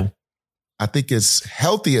 So I think it's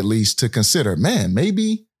healthy at least to consider, man,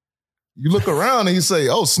 maybe you look around and you say,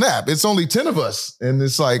 oh, snap, it's only 10 of us. And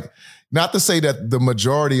it's like, not to say that the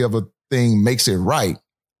majority of a thing makes it right,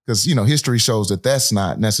 because, history shows that that's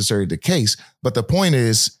not necessarily the case. But the point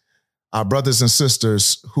is, our brothers and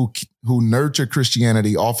sisters who nurture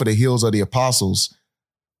Christianity off of the heels of the apostles.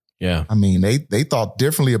 Yeah. I mean, they thought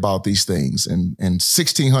differently about these things and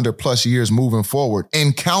 1600 plus years moving forward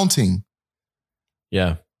and counting.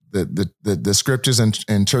 Yeah. The scriptures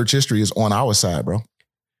and church history is on our side, bro.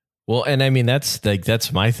 Well, and I mean,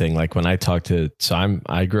 that's my thing. Like when I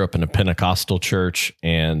I grew up in a Pentecostal church,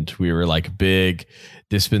 and we were like big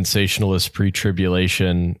dispensationalist,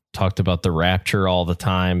 pre-tribulation, talked about the rapture all the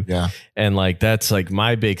time. Yeah. And like, that's like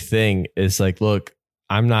my big thing is like, look,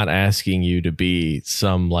 I'm not asking you to be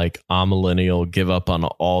some like amillennial, give up on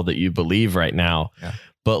all that you believe right now. Yeah.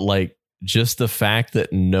 But like, just the fact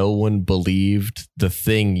that no one believed the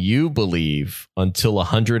thing you believe until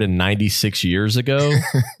 196 years ago,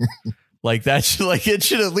 like that should, like, it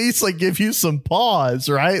should at least like give you some pause,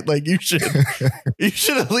 right? Like you should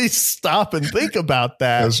at least stop and think about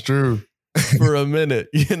that. That's true. For a minute,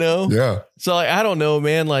 Yeah. So like, I don't know,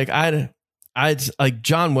 man. Like I'd like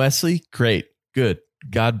John Wesley. Great. Good.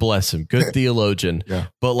 God bless him. Good theologian. Yeah.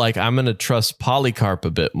 But like, I'm going to trust Polycarp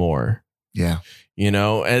a bit more. Yeah. And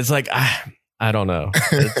it's like, I don't know.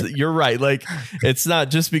 You're right. Like, it's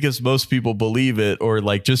not just because most people believe it, or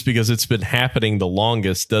like just because it's been happening the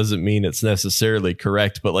longest doesn't mean it's necessarily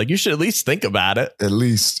correct. But like, you should at least think about it. At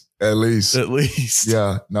least.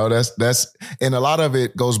 Yeah. No, that's, and a lot of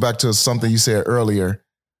it goes back to something you said earlier,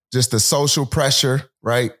 just the social pressure,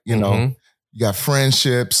 right? You got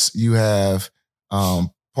friendships, you have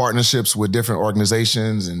partnerships with different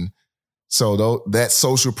organizations, and so that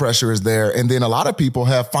social pressure is there. And then a lot of people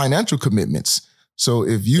have financial commitments. So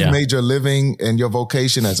if you've made your living and your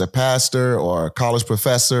vocation as a pastor or a college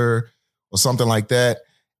professor or something like that,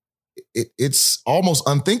 it's almost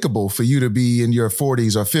unthinkable for you to be in your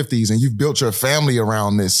 40s or 50s and you've built your family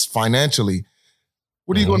around this financially.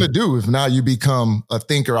 What are you going to do if now you become a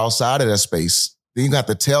thinker outside of that space? Then you got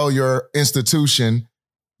to tell your institution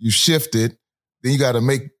you shifted. Then you got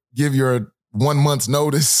to give your 1 month's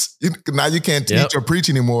notice. Now you can't teach or preach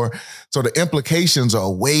anymore. So the implications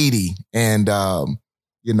are weighty. And, so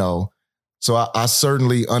I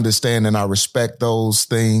certainly understand and I respect those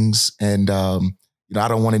things. And, I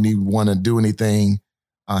don't want anyone to do anything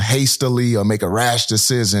hastily or make a rash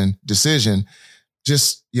decision.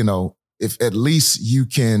 Just, if at least you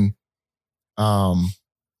can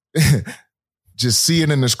just see it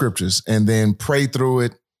in the scriptures and then pray through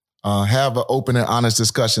it. Have an open and honest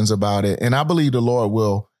discussions about it. And I believe the Lord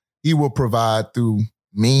will provide through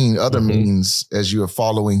other means as you are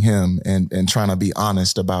following him and trying to be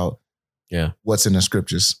honest about what's in the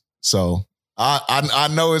scriptures. So I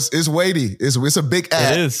know it's weighty. It's a big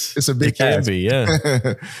ask. It is. It's a big ask. It can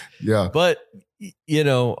be, yeah. But,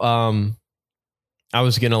 I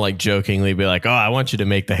was going to like jokingly be like, oh, I want you to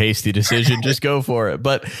make the hasty decision. Just go for it.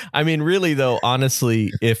 But I mean, really, though,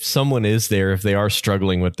 honestly, if someone is there, if they are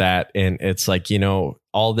struggling with that and it's like,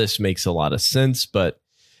 all this makes a lot of sense. But,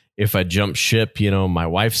 if I jump ship, my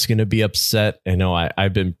wife's going to be upset. I know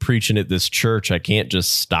I've been preaching at this church. I can't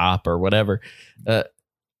just stop or whatever. I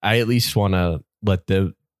at least want to let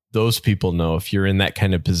those people know, if you're in that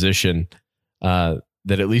kind of position, that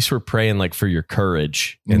at least we're praying like for your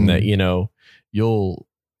courage, and that, you'll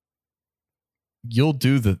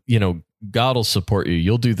do the, God will support you.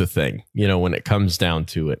 You'll do the thing, when it comes down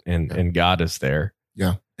to it, and God is there.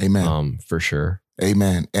 Yeah. Amen. For sure.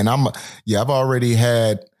 Amen. And I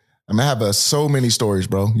have so many stories,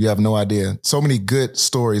 bro. You have no idea. So many good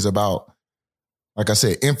stories about, like I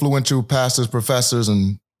said, influential pastors, professors,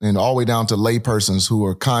 and all the way down to lay persons who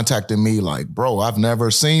are contacting me like, bro, I've never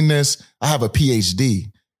seen this. I have a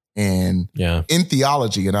PhD in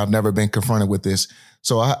theology, and I've never been confronted with this.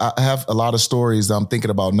 So I have a lot of stories that I'm thinking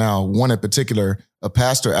about now. One in particular, a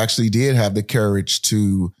pastor actually did have the courage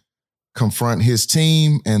to confront his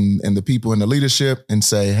team and the people in the leadership and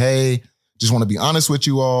say, hey, just want to be honest with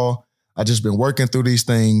you all. I just been working through these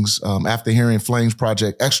things after hearing Flames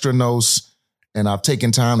Project Extra Nos, and I've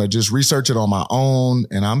taken time to just research it on my own.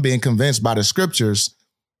 And I'm being convinced by the scriptures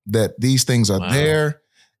that these things are there.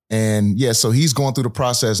 And so he's going through the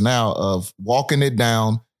process now of walking it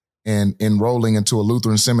down and enrolling into a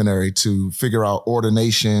Lutheran seminary to figure out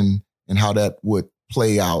ordination and how that would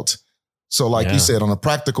play out. So like you said, on a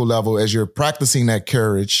practical level, as you're practicing that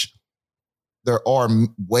courage, there are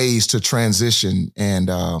ways to transition and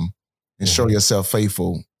show yourself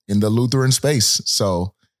faithful in the Lutheran space.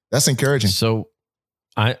 So that's encouraging. So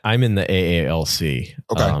I'm in the AALC,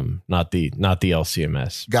 not the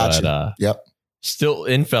LCMS. Gotcha. But, yep. Still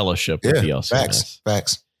in fellowship with the LCMS.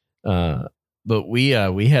 Facts. But we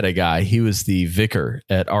had a guy, he was the vicar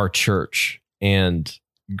at our church, and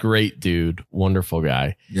great dude, wonderful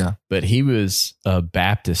guy. Yeah. But he was a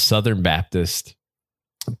Baptist, Southern Baptist,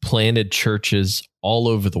 planted churches all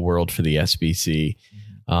over the world for the SBC,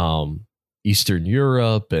 Eastern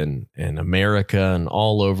Europe and America and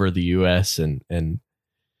all over the US. And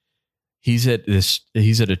he's at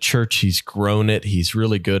a church. He's grown it. He's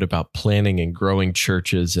really good about planning and growing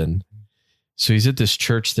churches. And so he's at this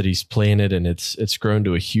church that he's planted, and it's grown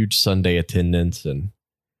to a huge Sunday attendance. And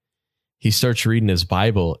he starts reading his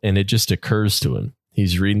Bible, and it just occurs to him.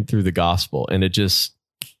 He's reading through the gospel, and it just,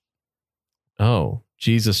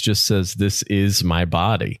 Jesus just says, "This is my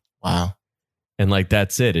body." Wow. And like,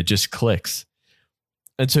 that's it. It just clicks.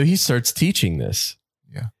 And so he starts teaching this.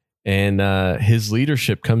 Yeah. And his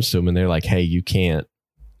leadership comes to him, and they're like, "Hey, you can't,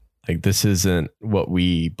 like, this isn't what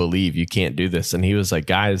we believe. You can't do this." And he was like,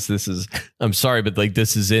 "Guys, I'm sorry, but like,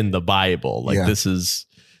 this is in the Bible. Like, this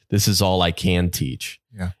is all I can teach."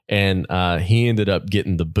 Yeah. And he ended up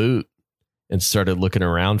getting the boot and started looking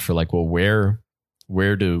around for like, well,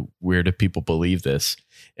 where do people believe this?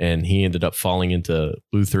 And he ended up falling into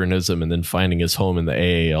Lutheranism and then finding his home in the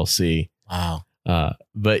AALC. Wow.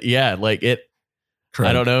 But yeah, like it, Correct.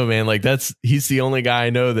 I don't know, man. Like he's the only guy I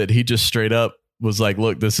know that he just straight up was like,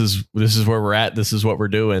 "Look, this is where we're at. This is what we're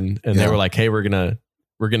doing." And they were like, "Hey, we're going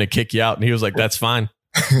to kick you out." And he was like, "That's fine."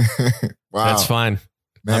 Wow. That's fine.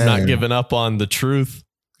 Man. I'm not giving up on the truth.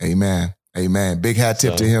 Amen. Big hat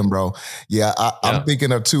tip to him, bro. Yeah, I'm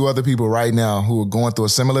thinking of two other people right now who are going through a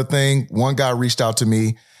similar thing. One guy reached out to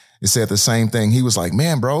me and said the same thing. He was like,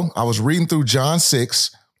 "Man, bro, I was reading through John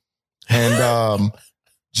 6 and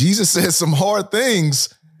Jesus said some hard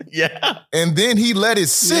things." Yeah. And then he let it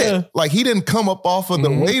sit. Yeah. Like he didn't come up off of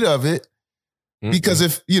the weight of it. Because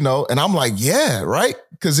if, and I'm like, yeah, right.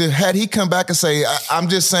 Because had he come back and say, I'm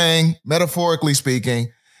just saying, metaphorically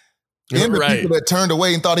speaking, then the people that turned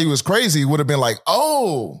away and thought he was crazy would have been like,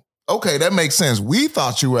 "Oh, okay, that makes sense. We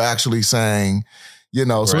thought you were actually saying,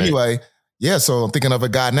 So anyway, so I'm thinking of a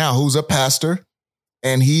guy now who's a pastor,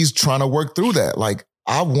 and he's trying to work through that. Like,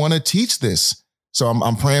 I want to teach this. So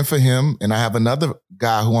I'm praying for him. And I have another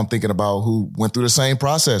guy who I'm thinking about who went through the same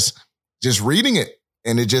process, just reading it.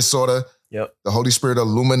 And it just sort of, the Holy Spirit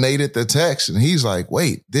illuminated the text. And he's like,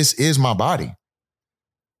 "Wait, this is my body."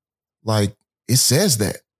 Like, it says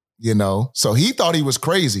that. So he thought he was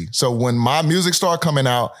crazy. So when my music started coming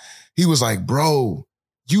out, he was like, "Bro,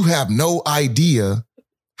 you have no idea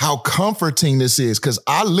how comforting this is." Cause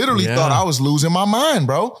I literally thought I was losing my mind,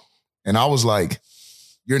 bro. And I was like,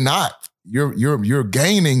 "You're not, you're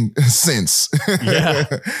gaining sense." Yeah.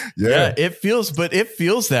 It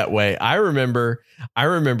feels that way. I remember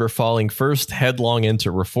falling first headlong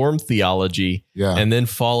into Reformed theology and then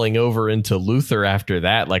falling over into Luther after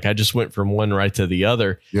that. Like I just went from one right to the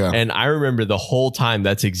other. Yeah. And I remember the whole time,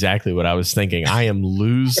 that's exactly what I was thinking. I am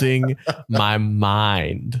losing my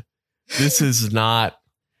mind. This is not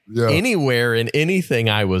anywhere in anything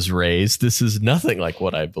I was raised. This is nothing like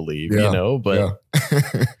what I believe, but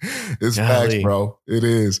it's facts, bro. It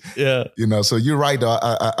is. Yeah. So you're right, though.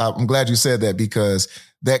 I'm glad you said that, because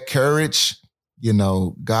that courage,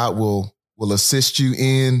 God will assist you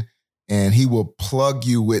in, and he will plug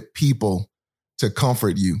you with people to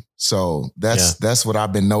comfort you. So that's what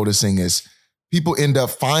I've been noticing is people end up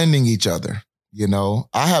finding each other.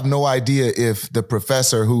 I have no idea if the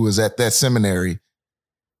professor who was at that seminary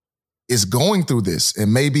is going through this,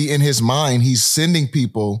 and maybe in his mind, he's sending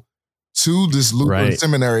people to this Lutheran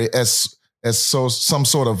seminary as some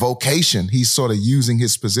sort of vocation. He's sort of using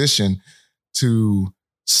his position to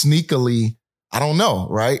sneakily, I don't know,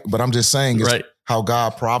 right? But I'm just saying it's how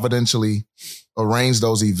God providentially arranged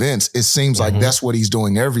those events. It seems like that's what he's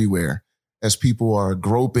doing everywhere, as people are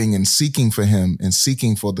groping and seeking for him and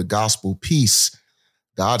seeking for the gospel peace.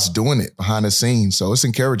 God's doing it behind the scenes. So it's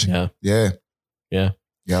encouraging. Yeah.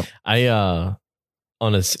 Yep.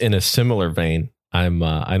 In a similar vein, I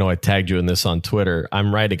know I tagged you in this on Twitter.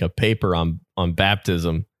 I'm writing a paper on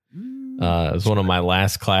baptism. It was one of my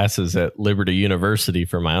last classes at Liberty University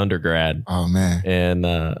for my undergrad. Oh man.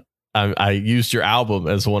 And, I used your album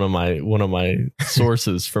as one of my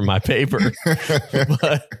sources for my paper,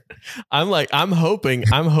 but I'm hoping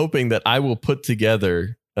that I will put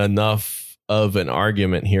together enough of an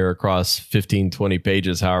argument here across 15, 20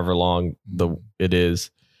 pages, however long it is,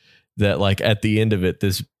 that like at the end of it,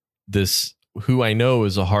 this who I know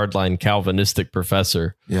is a hardline Calvinistic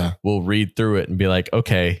professor will read through it and be like,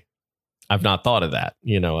 okay, I've not thought of that.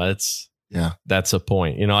 That's a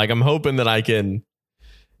point, like I'm hoping that I can,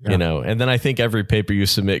 and then I think every paper you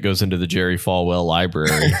submit goes into the Jerry Falwell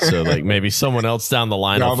library. So like maybe someone else down the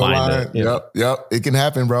line will find it. Yep. It can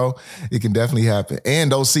happen, bro. It can definitely happen.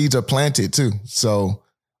 And those seeds are planted too. So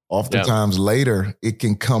oftentimes later it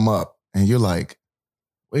can come up and you're like,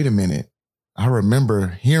 wait a minute. I remember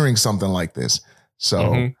hearing something like this.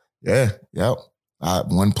 So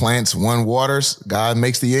one plants, one waters, God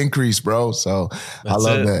makes the increase, bro. So I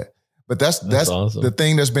love that. But that's awesome. The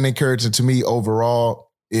thing that's been encouraging to me overall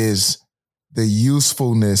is the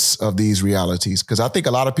usefulness of these realities. Because I think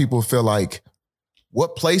a lot of people feel like,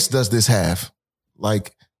 what place does this have?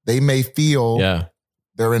 Like they may feel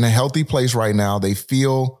they're in a healthy place right now. They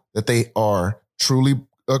feel that they are truly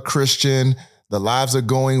a Christian. The lives are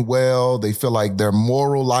going well. They feel like their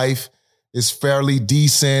moral life is fairly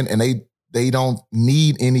decent, and they don't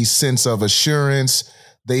need any sense of assurance.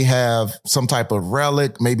 They have some type of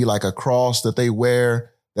relic, maybe like a cross that they wear.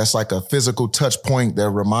 That's like a physical touch point that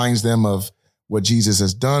reminds them of what Jesus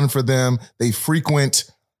has done for them. They frequent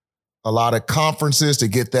a lot of conferences to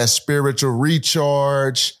get that spiritual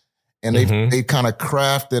recharge. And they kind of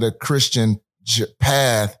crafted a Christian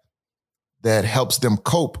path that helps them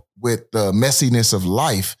cope with the messiness of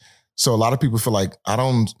life. So a lot of people feel like,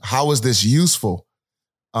 how is this useful?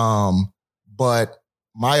 But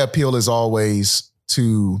my appeal is always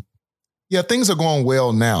to, things are going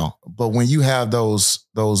well now, but when you have those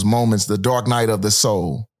moments, the dark night of the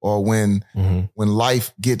soul, or when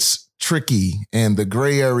life gets tricky and the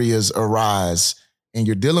gray areas arise and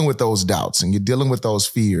you're dealing with those doubts and you're dealing with those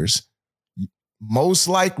fears, most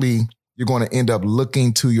likely you're going to end up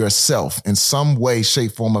looking to yourself in some way,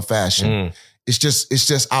 shape, form, or fashion. It's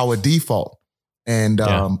just our default. And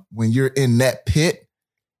when you're in that pit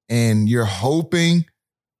and you're hoping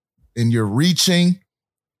and you're reaching,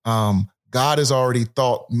 God has already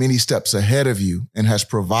thought many steps ahead of you and has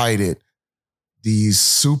provided these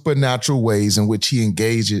supernatural ways in which he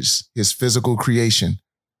engages his physical creation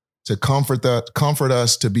to comfort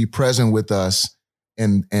us, to be present with us.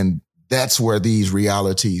 And that's where these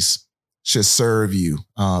realities should serve you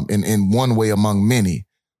in one way among many.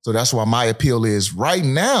 So that's why my appeal is right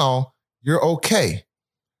now, you're okay.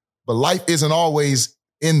 But life isn't always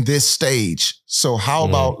in this stage. So how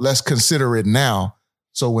about let's consider it now?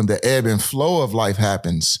 So when the ebb and flow of life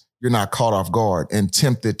happens, you're not caught off guard and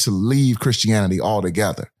tempted to leave Christianity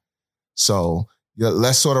altogether. So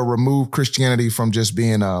let's sort of remove Christianity from just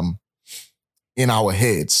being in our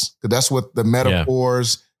heads, because that's what the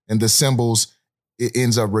metaphors and the symbols, it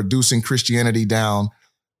ends up reducing Christianity down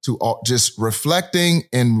to just reflecting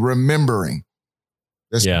and remembering.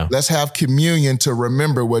 Let's have communion to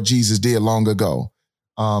remember what Jesus did long ago.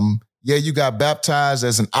 You got baptized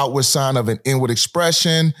as an outward sign of an inward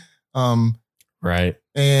expression. Right.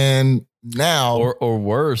 And now, or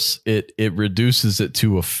worse, it reduces it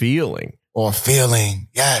to a feeling. Or feeling.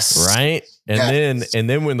 Yes. Right. And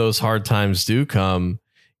then when those hard times do come,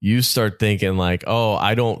 you start thinking like, oh,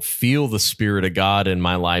 I don't feel the Spirit of God in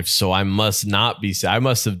my life, so I must not be. I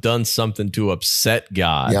must have done something to upset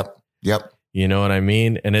God. Yep. You know what I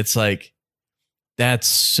mean? And it's like, that's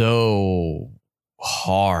so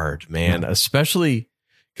hard, man, especially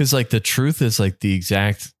because like the truth is like the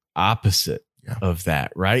exact opposite of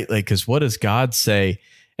that, right? Like, because what does God say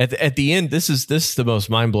at the end? This is the most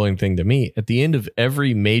mind blowing thing to me. At the end of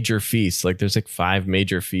every major feast, like there's like 5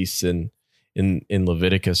 major feasts in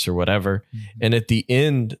Leviticus or whatever. Mm-hmm. And at the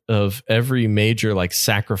end of every major like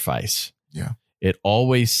sacrifice, it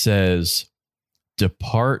always says,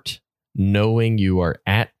 depart knowing you are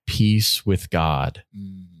at peace with God.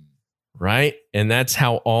 Right. And that's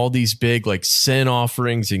how all these big like sin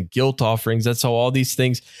offerings and guilt offerings, that's how all these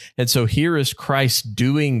things. And so here is Christ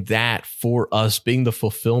doing that for us, being the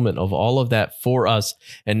fulfillment of all of that for us.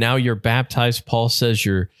 And now you're baptized. Paul says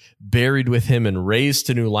you're buried with him and raised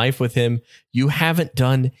to new life with him. You haven't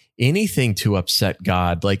done anything to upset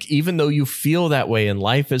God. Like, even though you feel that way and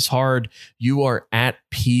life is hard, you are at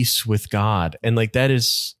peace with God. And like, that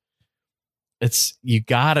is, you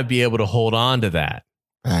gotta be able to hold on to that.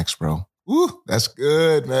 Thanks, bro. Ooh, that's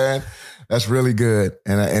good, man. That's really good.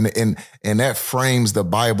 And that frames the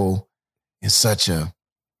Bible in such a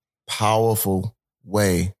powerful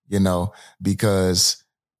way, because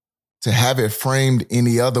to have it framed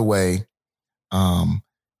any other way,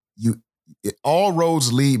 all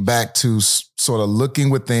roads lead back to sort of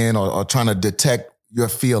looking within or trying to detect your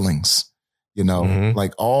feelings, mm-hmm.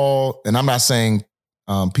 like and I'm not saying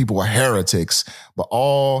people are heretics, but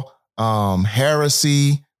all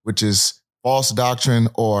heresy, which is false doctrine,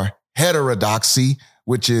 or heterodoxy,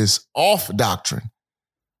 which is off doctrine,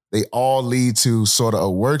 they all lead to sort of a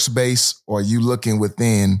works base, or you looking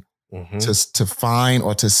within mm-hmm. to find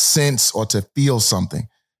or to sense or to feel something.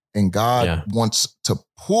 And God wants to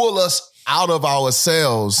pull us out of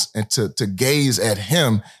ourselves and to gaze at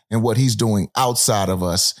him and what he's doing outside of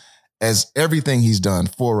us as everything he's done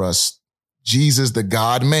for us. Jesus, the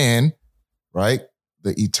God man, right?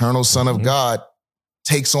 The eternal Son mm-hmm. of God,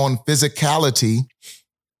 takes on physicality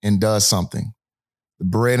and does something. The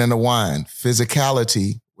bread and the wine,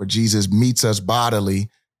 physicality, where Jesus meets us bodily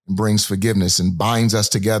and brings forgiveness and binds us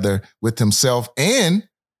together with himself and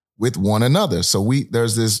with one another. So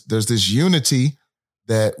there's this unity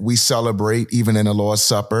that we celebrate even in the Lord's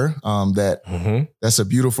Supper. That's a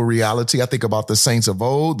beautiful reality. I think about the saints of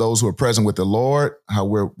old, those who are present with the Lord, how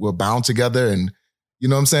we're bound together, and you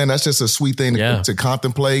know what I'm saying? That's just a sweet thing to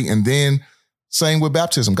contemplate. And then same with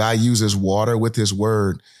baptism. God uses water with his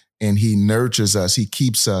word, and he nurtures us. He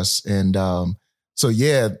keeps us. And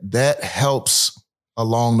that helps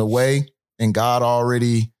along the way. And God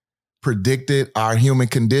already predicted our human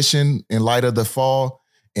condition in light of the fall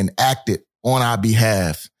and acted on our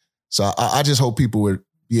behalf. So I just hope people would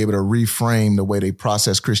be able to reframe the way they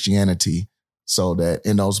process Christianity, so that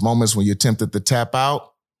in those moments when you're tempted to tap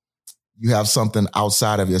out, you have something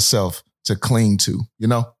outside of yourself to cling to,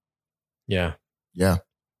 Yeah.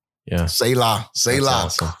 Selah.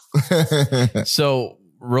 Awesome. So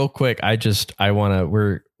real quick,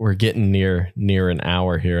 we're getting near an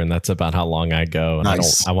hour here, and that's about how long I go. And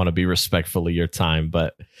nice. I want to be respectful of your time,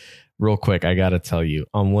 but real quick, I got to tell you,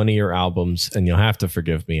 on one of your albums, and you'll have to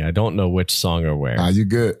forgive me, I don't know which song or where. You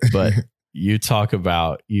good. But you talk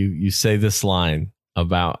about, you say this line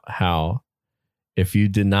about how if you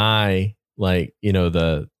deny, like,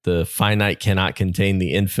 the finite cannot contain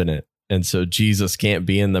the infinite, and so Jesus can't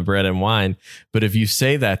be in the bread and wine. But if you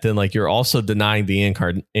say that, then like you're also denying the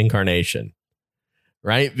incarnation,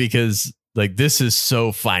 right? Because like this is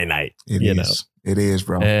so finite. It is,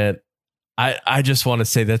 bro. And I just want to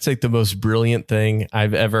say that's like the most brilliant thing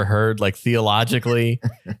I've ever heard, like theologically.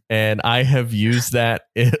 And I have used that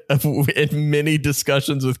in many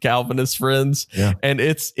discussions with Calvinist friends. Yeah. And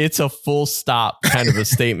it's a full stop kind of a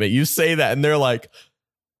statement. You say that and they're like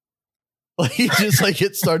just like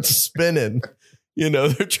it starts spinning.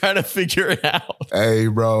 They're trying to figure it out. Hey,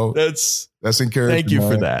 bro. That's encouraging. Thank you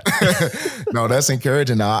for that. No, that's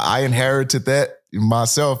encouraging. I inherited that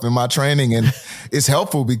myself in my training, and it's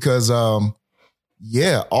helpful because oftentimes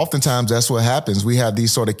that's what happens. We have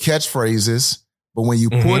these sort of catchphrases, but when you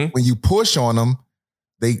push on them,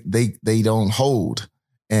 they don't hold,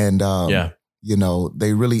 and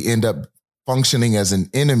they really end up functioning as an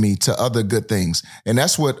enemy to other good things. And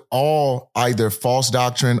that's what all either false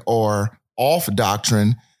doctrine or off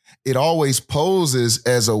doctrine, it always poses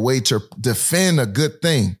as a way to defend a good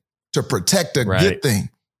thing, to protect a good thing.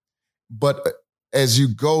 But as you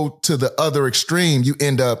go to the other extreme, you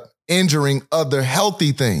end up injuring other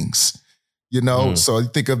healthy things, So you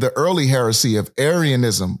think of the early heresy of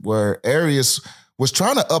Arianism, where Arius was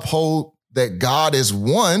trying to uphold that God is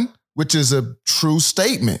one, which is a true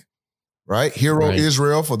statement, right? Hear, O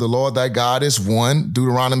Israel, for the Lord thy God is one,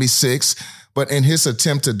 Deuteronomy 6. But in his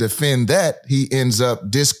attempt to defend that, he ends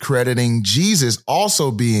up discrediting Jesus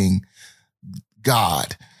also being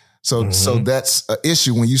God. So that's an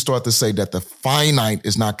issue when you start to say that the finite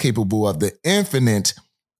is not capable of the infinite.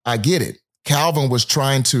 I get it. Calvin was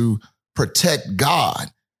trying to protect God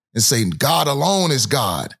and say God alone is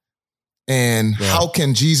God. And how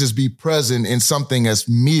can Jesus be present in something as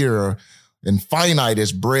mere and finite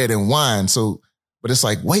as bread and wine? So, but it's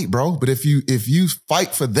like, wait, bro, but if you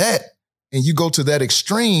fight for that and you go to that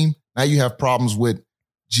extreme, now you have problems with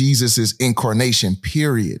Jesus's incarnation,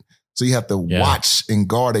 period. So you have to watch and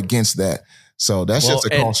guard against that. So that's just a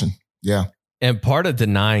caution. Yeah. And part of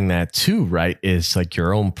denying that too, right, is like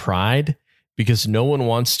your own pride, because no one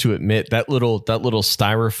wants to admit that little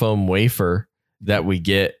styrofoam wafer that we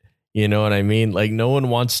get. You know what I mean? Like no one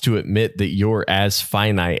wants to admit that you're as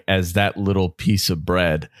finite as that little piece of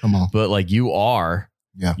bread. Come on. But like you are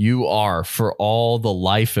for all the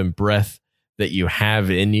life and breath that you have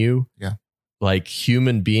in you. Yeah. Like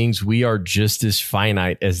human beings, we are just as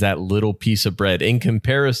finite as that little piece of bread in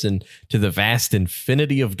comparison to the vast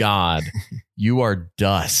infinity of God. You are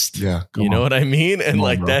dust. Yeah. You know what I mean? And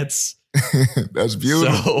like, bro. that's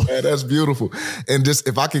beautiful. Man, that's beautiful. And just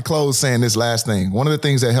if I could close saying this last thing, one of the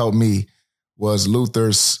things that helped me was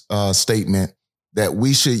Luther's statement that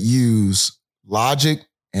we should use logic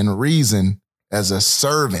and reason as a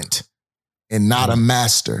servant and not a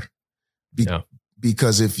master.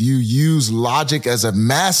 Because if you use logic as a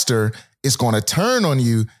master, it's going to turn on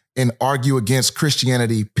you and argue against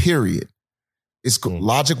Christianity, period.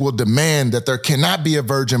 Logic will demand that there cannot be a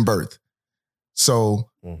virgin birth.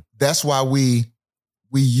 So that's why we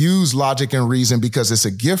use logic and reason, because it's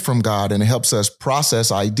a gift from God and it helps us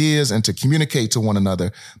process ideas and to communicate to one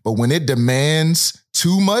another. But when it demands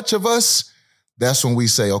too much of us, that's when we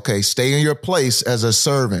say, okay, stay in your place as a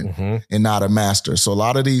servant and not a master. So a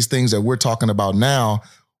lot of these things that we're talking about now,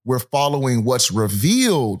 we're following what's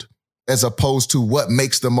revealed as opposed to what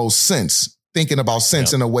makes the most sense, thinking about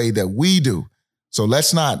sense in a way that we do. So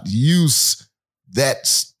let's not use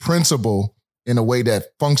that principle in a way that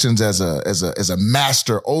functions as a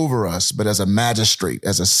master over us, but as a magistrate,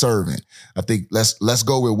 as a servant. I think let's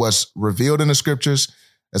go with what's revealed in the scriptures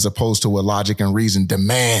as opposed to what logic and reason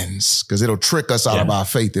demands, because it'll trick us out of our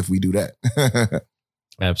faith if we do that.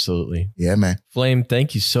 Absolutely. Yeah, man. Flame,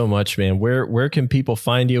 thank you so much, man. Where can people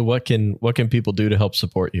find you? What can people do to help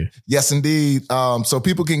support you? Yes, indeed. So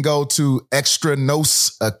people can go to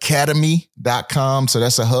extranosacademy.com. So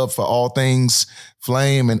that's a hub for all things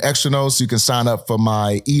Flame and Extranos. You can sign up for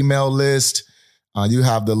my email list. You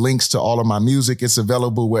have the links to all of my music. It's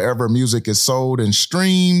available wherever music is sold and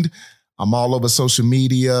streamed. I'm all over social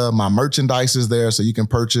media. My merchandise is there, so you can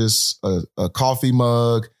purchase a coffee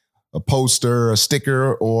mug, a poster, a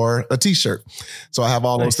sticker, or a t-shirt. So I have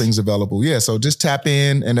all those things available. Yeah, so just tap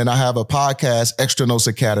in. And then I have a podcast, Extranos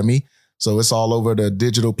Academy. So it's all over the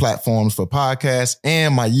digital platforms for podcasts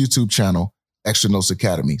and my YouTube channel, Extranos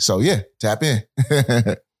Academy. So yeah, tap in.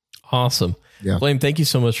 Awesome. Yeah. Flame, thank you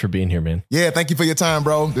so much for being here, man. Yeah, thank you for your time,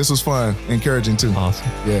 bro. This was fun. Encouraging too. Awesome.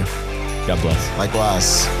 Yeah. God bless.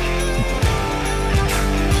 Likewise.